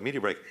into a media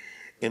break,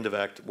 end of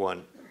Act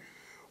One,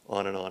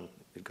 on and on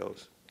it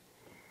goes.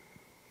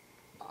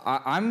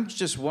 I'm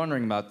just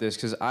wondering about this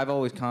because I've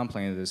always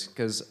complained of this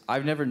because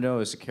I've never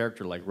noticed a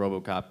character like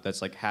RoboCop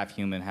that's like half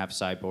human, half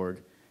cyborg,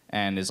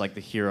 and is like the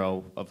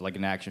hero of like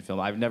an action film.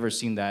 I've never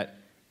seen that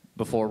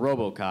before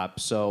RoboCop.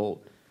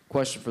 So,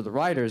 question for the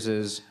writers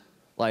is,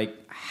 like,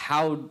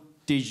 how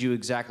did you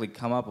exactly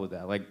come up with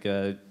that? Like,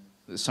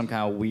 some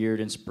kind of weird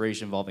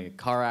inspiration involving a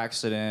car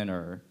accident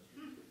or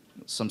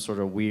some sort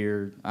of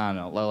weird, I don't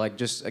know, like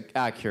just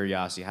out of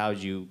curiosity, how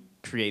did you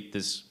create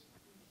this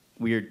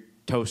weird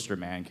toaster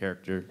man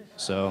character?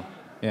 So,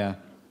 yeah.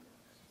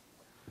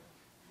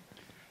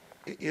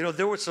 You know,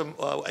 there were some,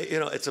 you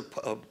know, it's a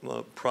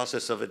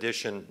process of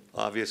addition,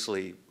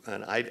 obviously,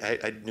 and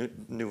I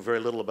knew very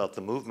little about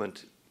the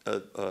movement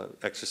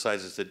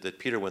exercises that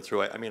Peter went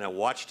through. I mean, I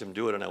watched him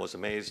do it and I was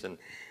amazed, and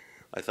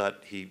I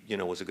thought he, you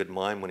know, was a good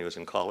mime when he was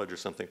in college or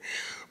something.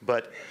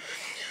 But,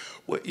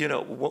 you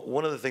know,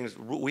 one of the things,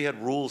 we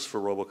had rules for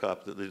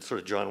RoboCop, the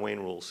sort of John Wayne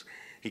rules.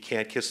 He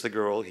can't kiss the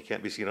girl, he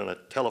can't be seen on a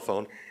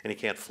telephone, and he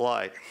can't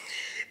fly.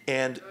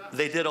 And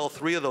they did all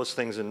three of those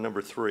things in number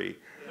 3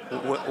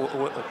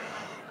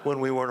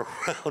 when we weren't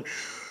around.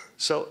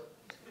 So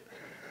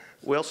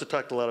we also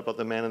talked a lot about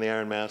the Man in the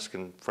Iron Mask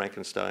and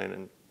Frankenstein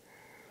and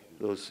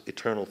those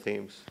eternal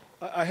themes.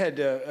 I had,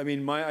 I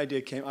mean, my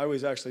idea came, I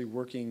was actually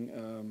working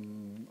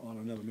on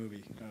another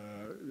movie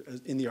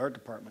in the art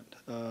department.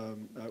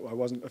 I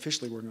wasn't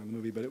officially working on the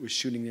movie, but it was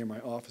shooting near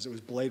my office. It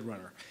was Blade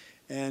Runner.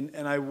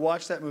 And I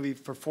watched that movie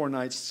for 4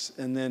 nights,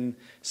 and then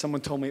someone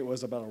told me it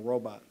was about a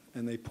robot.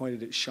 And they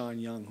pointed at Sean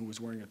Young, who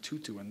was wearing a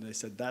tutu, and they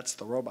said, "That's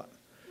the robot."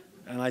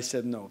 And I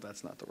said, "No,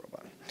 that's not the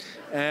robot."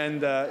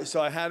 And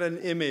so I had an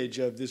image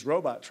of this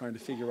robot trying to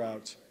figure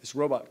out, this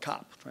robot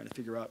cop trying to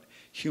figure out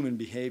human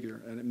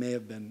behavior, and it may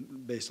have been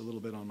based a little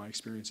bit on my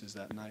experiences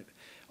that night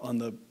on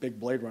the big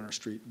Blade Runner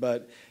street.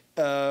 But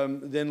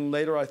then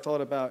later I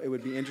thought about it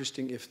would be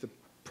interesting if the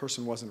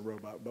person wasn't a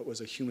robot, but was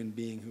a human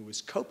being who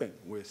was coping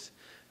with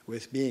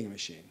being a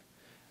machine,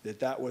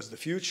 that was the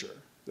future,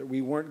 that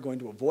we weren't going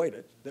to avoid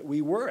it, that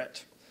we were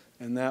it.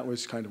 And that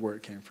was kind of where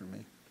it came from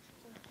me.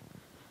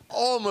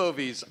 All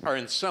movies are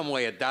in some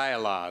way a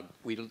dialogue.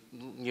 We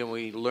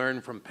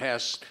learn from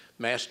past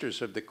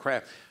masters of the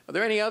craft. Are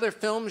there any other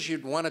films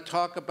you'd want to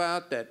talk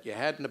about that you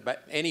had in the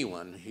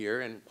anyone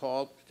here, and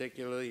Paul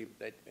particularly,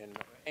 that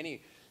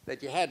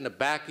you had in the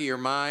back of your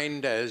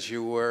mind as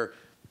you were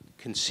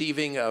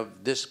conceiving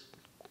of this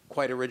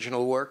quite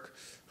original work?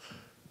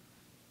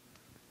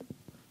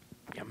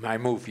 Yeah, my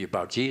movie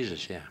about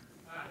Jesus, yeah.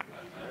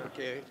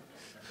 Okay.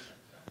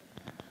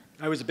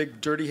 I was a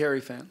big Dirty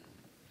Harry fan.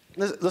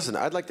 Listen,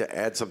 I'd like to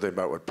add something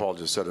about what Paul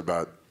just said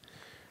about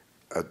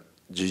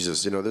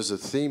Jesus. You know, there's a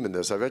theme in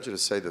this. I venture to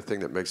say the thing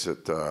that makes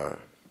it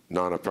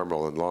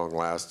non-ephemeral and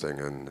long-lasting,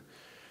 and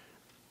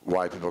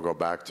why people go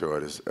back to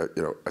it is,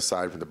 you know,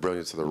 aside from the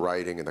brilliance of the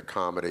writing and the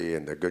comedy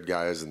and the good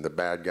guys and the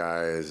bad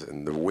guys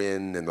and the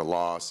win and the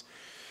loss,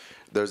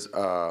 there's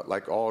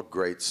like all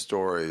great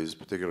stories,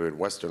 particularly in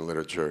Western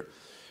literature,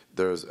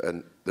 there's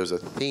a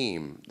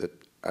theme that,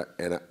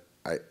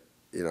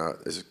 you know,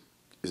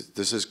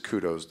 this is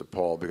kudos to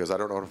Paul, because I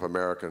don't know if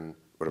American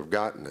would have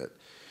gotten it,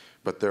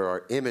 but there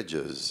are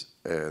images,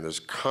 and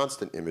there's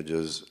constant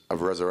images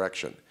of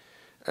resurrection.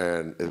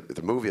 And if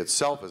the movie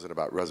itself isn't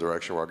about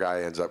resurrection, where a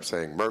guy ends up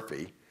saying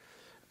Murphy,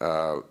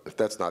 if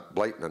that's not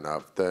blatant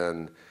enough,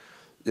 then,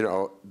 you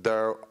know,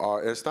 there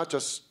are, and it's not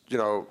just, you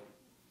know,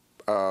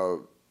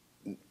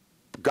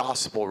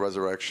 gospel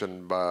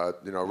resurrection, but,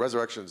 you know,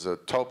 resurrection's a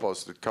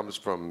topos that comes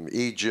from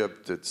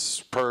Egypt, it's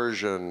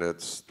Persian,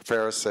 it's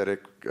Pharisaic,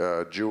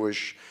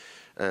 Jewish,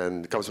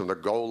 and it comes from the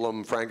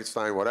golem,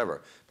 Frankenstein,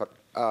 whatever. But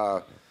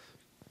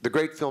the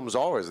great films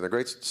always, and the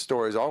great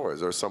stories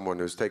always, are someone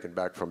who's taken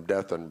back from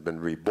death and been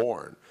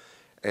reborn.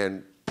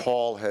 And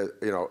Paul has,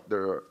 you know,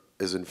 there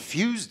is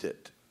infused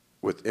it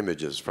with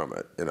images from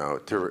it, you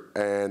know,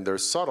 and they're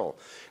subtle.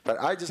 But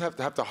I just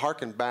have to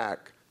hearken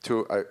back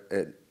to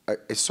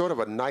a sort of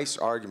a nice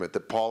argument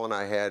that Paul and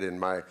I had in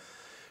my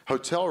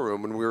hotel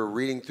room when we were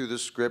reading through the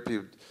script.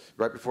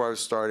 Right before I was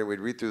starting,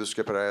 we'd read through the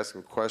script and I'd ask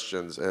him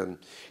questions. And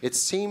it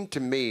seemed to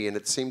me, and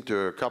it seemed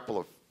to a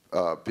couple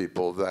of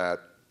people,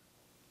 that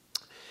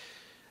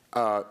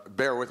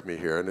bear with me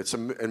here, and it's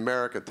an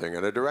American thing,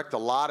 and I direct a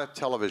lot of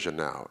television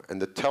now,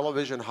 and the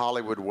television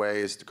Hollywood way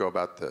is to go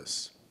about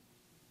this.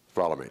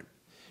 Follow me.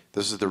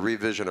 This is the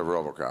revision of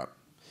RoboCop.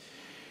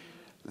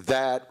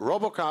 That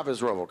RoboCop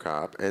is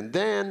RoboCop, and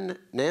then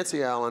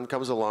Nancy Allen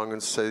comes along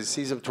and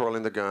sees him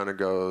twirling the gun and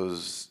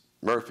goes,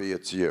 Murphy,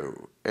 it's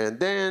you. And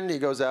then he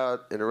goes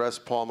out and arrests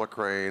Paul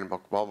McCrane.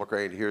 Paul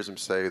McCrane hears him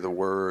say the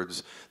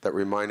words that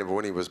remind him of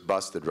when he was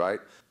busted, right?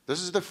 This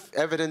is the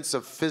evidence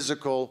of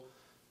physical.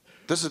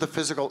 This is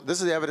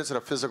the evidence in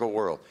a physical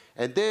world.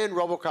 And then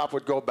RoboCop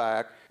would go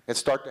back and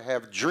start to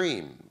have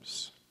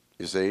dreams,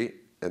 you see?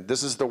 And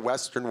this is the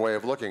Western way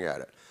of looking at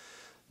it.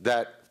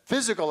 That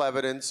physical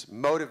evidence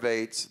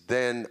motivates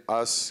then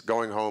us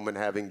going home and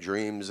having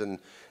dreams and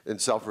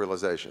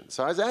self-realization.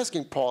 So I was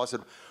asking Paul, I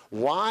said,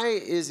 why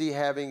is he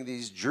having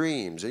these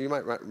dreams? And you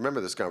might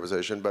remember this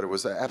conversation, but it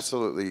was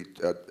absolutely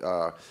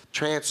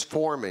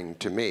transforming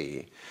to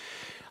me.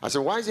 I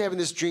said, why is he having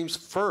these dreams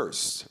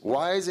first?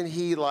 Why isn't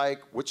he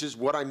like, which is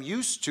what I'm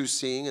used to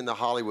seeing in the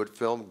Hollywood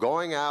film,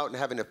 going out and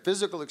having a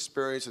physical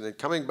experience and then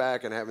coming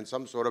back and having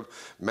some sort of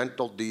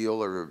mental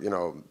deal or, you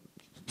know,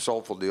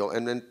 soulful deal.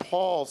 And then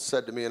Paul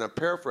said to me, and I'm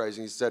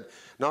paraphrasing, he said,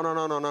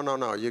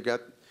 no, you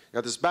got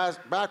this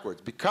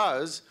backwards.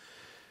 Because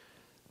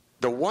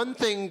the one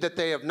thing that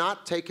they have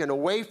not taken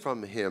away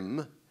from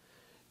him,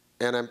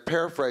 and I'm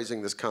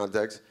paraphrasing this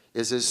context,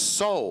 is his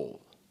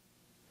soul.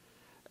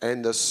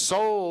 And the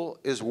soul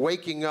is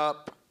waking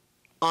up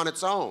on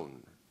its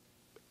own.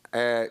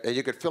 And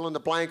you could fill in the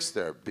blanks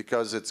there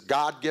because it's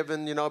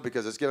God-given, you know,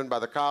 because it's given by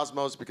the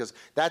cosmos, because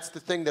that's the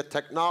thing that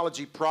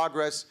technology,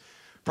 progress,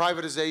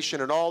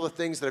 privatization, and all the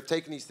things that have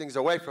taken these things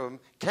away from him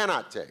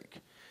cannot take.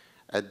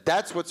 And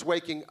that's what's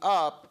waking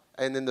up,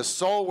 and then the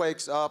soul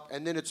wakes up,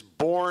 and then it's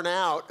born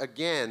out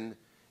again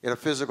in a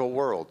physical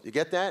world. You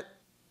get that?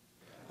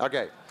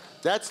 Okay.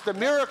 That's the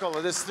miracle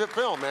of this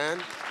film,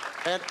 man.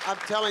 And I'm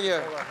telling you,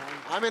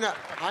 I'm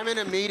in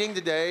a meeting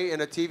today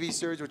in a TV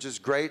series, which is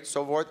great,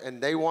 so forth,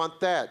 and they want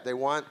that. They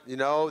want, you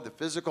know, the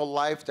physical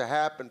life to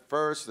happen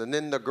first, and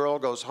then the girl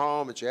goes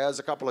home and she has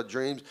a couple of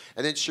dreams,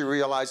 and then she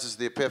realizes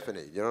the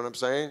epiphany. You know what I'm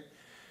saying?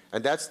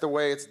 And that's the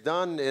way it's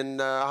done in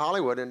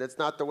Hollywood, and it's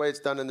not the way it's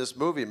done in this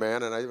movie,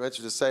 man. And I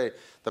mentioned to say,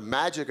 the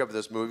magic of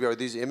this movie are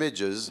these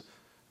images.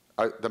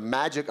 The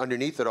magic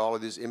underneath it all are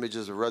these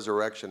images of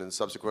resurrection and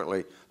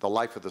subsequently the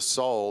life of the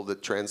soul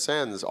that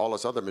transcends all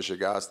this other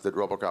mishigas that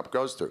RoboCop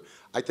goes through.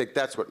 I think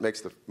that's what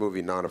makes the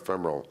movie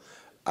non-ephemeral.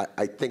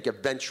 I think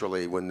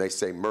eventually when they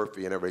say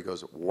Murphy and everybody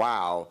goes,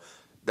 wow,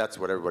 that's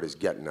what everybody's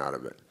getting out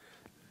of it,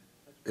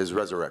 is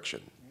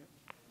resurrection.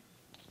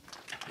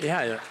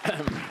 Yeah,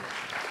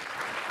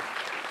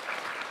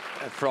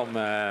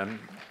 from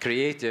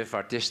creative,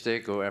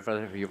 artistic, or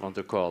whatever you want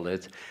to call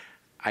it,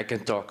 I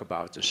can talk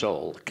about the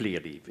soul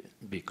clearly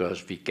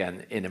because we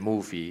can, in a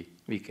movie,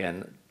 we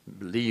can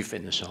believe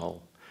in the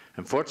soul.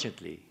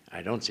 Unfortunately,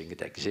 I don't think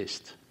it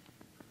exists.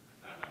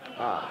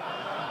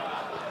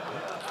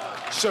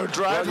 So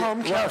drive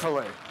home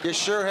carefully. You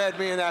sure had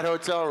me in that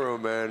hotel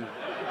room, man.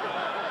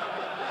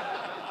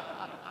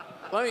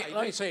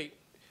 Let me say,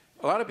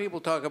 a lot of people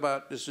talk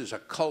about this is a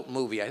cult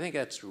movie. I think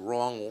that's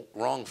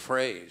wrong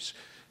phrase.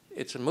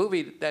 It's a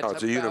movie that's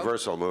it's a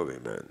universal movie,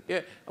 man.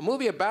 Yeah, a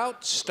movie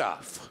about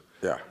stuff.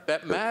 Yeah.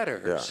 That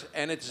matters,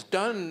 yeah. And it's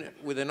done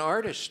with an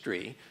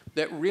artistry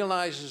that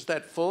realizes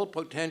that full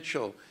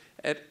potential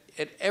at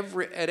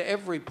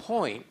every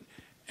point,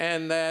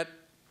 and that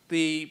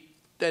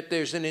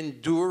there's an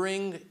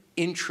enduring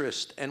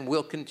interest and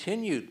will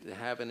continue to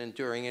have an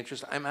enduring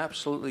interest. I'm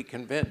absolutely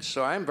convinced.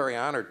 So I'm very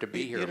honored to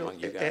be here among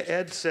you guys.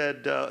 Ed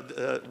said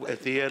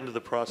at the end of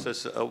the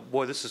process,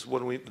 "Boy, this is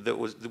one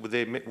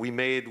we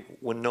made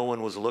when no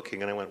one was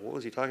looking." And I went, "What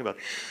was he talking about?"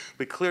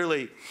 But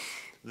clearly,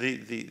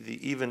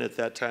 even at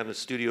that time, the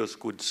studios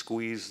would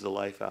squeeze the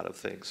life out of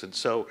things, and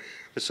so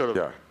the sort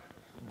of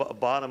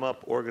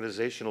bottom-up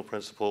organizational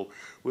principle.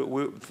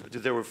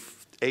 There were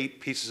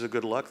 8 pieces of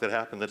good luck that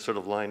happened that sort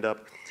of lined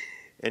up,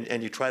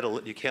 and you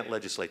can't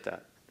legislate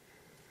that.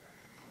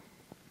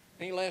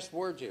 Any last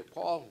words here,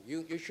 Paul?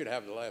 You should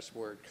have the last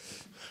word.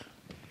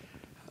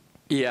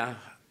 Yeah.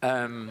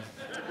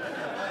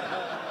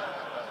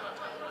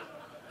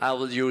 I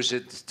will use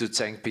it to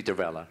thank Peter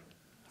Weller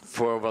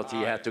for what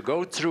he had to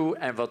go through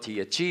and what he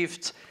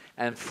achieved,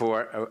 and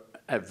for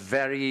a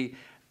very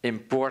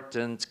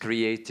important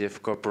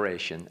creative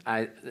cooperation.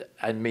 I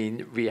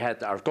mean, we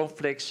had our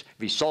conflicts,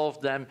 we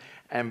solved them,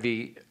 and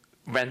we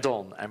went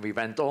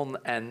on,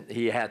 and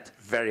he had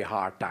very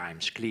hard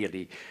times,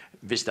 clearly,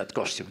 with that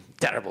costume,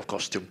 terrible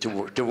costume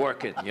to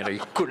work in. You know,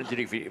 you couldn't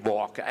really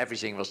walk,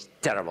 everything was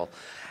terrible.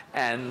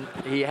 And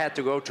he had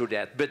to go through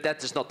that, but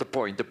that is not the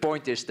point. The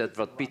point is that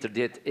what Peter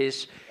did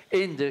is,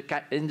 in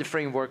the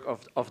framework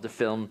of the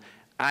film,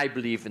 I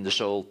believe in the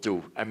soul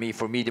too. I mean,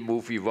 for me, the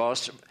movie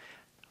was,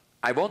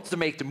 I wanted to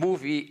make the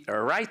movie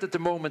right at the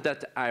moment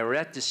that I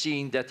read the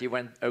scene that he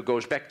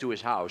goes back to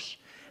his house.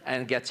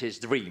 and gets his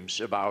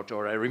dreams about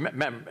or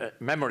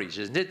memories,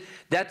 isn't it?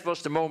 That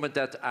was the moment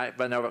that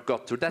when I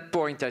got to that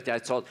point, that I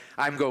thought,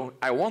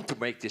 I want to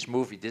make this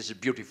movie. This is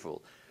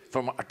beautiful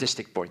from an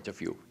artistic point of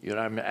view. You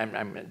know,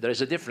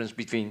 there's a difference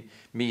between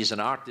me as an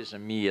artist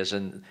and me as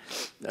an,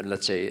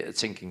 let's say, a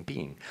thinking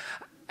being.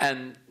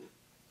 And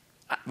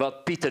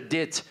what Peter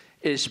did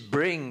is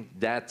bring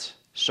that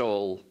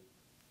soul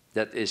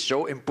that is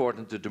so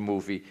important to the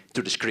movie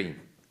to the screen.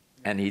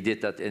 And he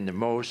did that in the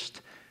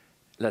most,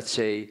 let's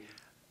say,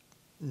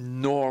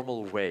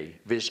 normal way,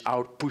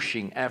 without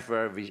pushing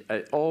ever,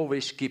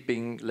 always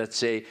keeping, let's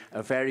say,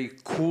 a very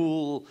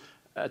cool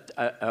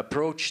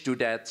approach to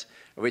that,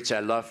 which I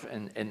love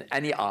in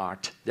any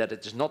art, that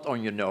it is not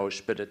on your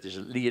nose, but it is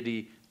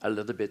really a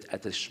little bit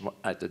at a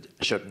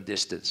certain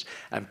distance.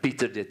 And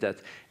Peter did that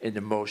in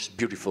the most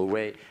beautiful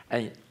way.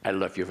 And I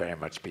love you very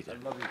much, Peter.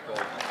 I love you,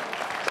 Paul.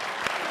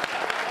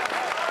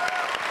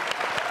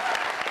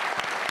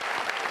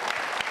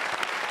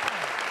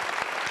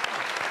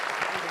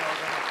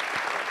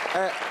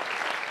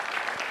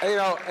 You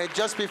know, and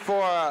just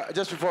before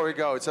we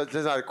go, this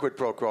is not a quid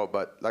pro quo,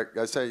 but like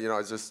I say, you know,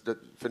 I just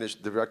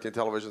finished directing a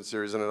television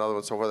series and another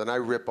one, so forth, and I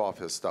rip off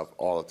his stuff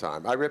all the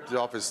time. I ripped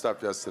off his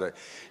stuff yesterday.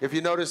 If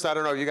you notice, I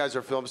don't know, you guys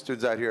are film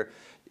students out here.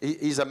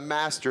 He's a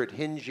master at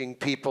hinging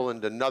people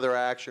into another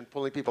action,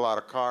 pulling people out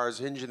of cars,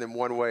 hinging them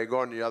one way,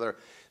 going the other.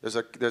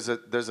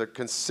 There's a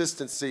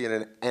consistency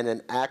and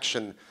an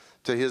action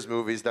to his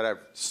movies that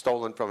I've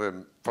stolen from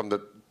him from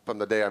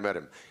the day I met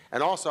him.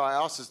 And also,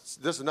 this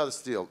is another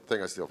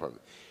thing I steal from him.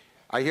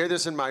 I hear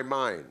this in my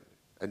mind,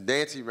 and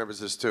Nancy remembers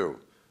this too.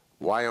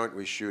 Why aren't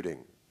we shooting?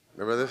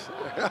 Remember this?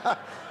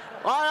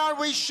 Why aren't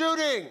we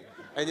shooting?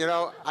 And you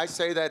know, I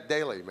say that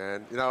daily,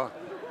 man. You know,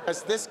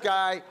 because this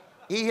guy,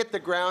 he hit the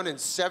ground in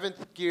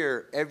 7th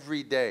gear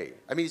every day.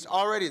 I mean, he's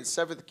already in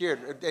 7th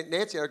gear. And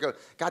Nancy and I go,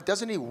 God,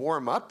 doesn't he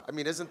warm up? I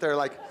mean, isn't there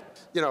like,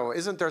 you know,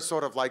 isn't there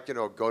sort of like, you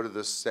know, go to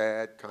the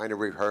set, kind of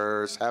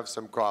rehearse, have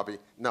some coffee?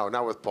 No,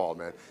 not with Paul,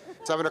 man.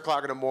 7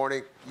 o'clock in the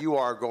morning, you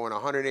are going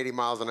 180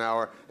 miles an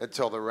hour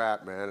until the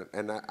wrap, man.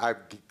 And I've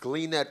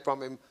gleaned that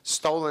from him,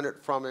 stolen it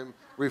from him,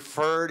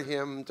 referred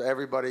him to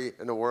everybody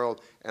in the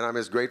world, and I'm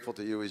as grateful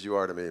to you as you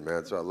are to me,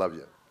 man. So I love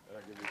you.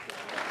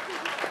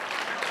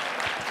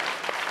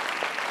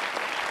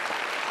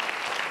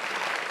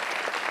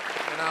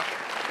 You know,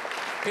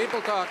 people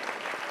talk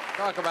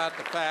about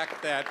the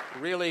fact that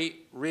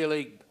really,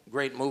 really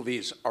great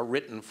movies are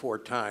written 4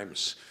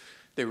 times.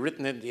 They're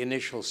written in the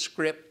initial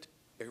script.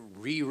 They're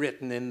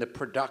rewritten in the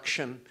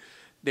production,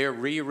 they're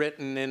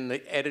rewritten in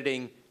the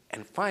editing,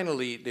 and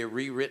finally, they're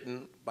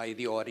rewritten by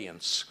the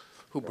audience,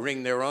 who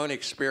bring their own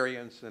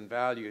experience and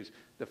values.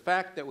 The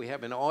fact that we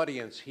have an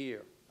audience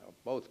here,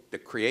 both the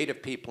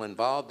creative people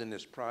involved in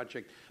this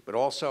project, but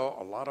also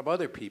a lot of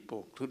other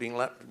people, including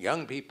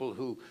young people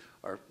who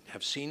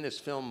have seen this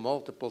film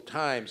multiple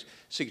times,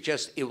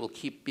 suggests it will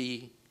keep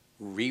being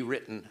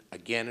rewritten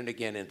again and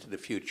again into the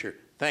future.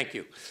 Thank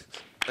you.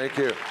 Thank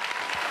you.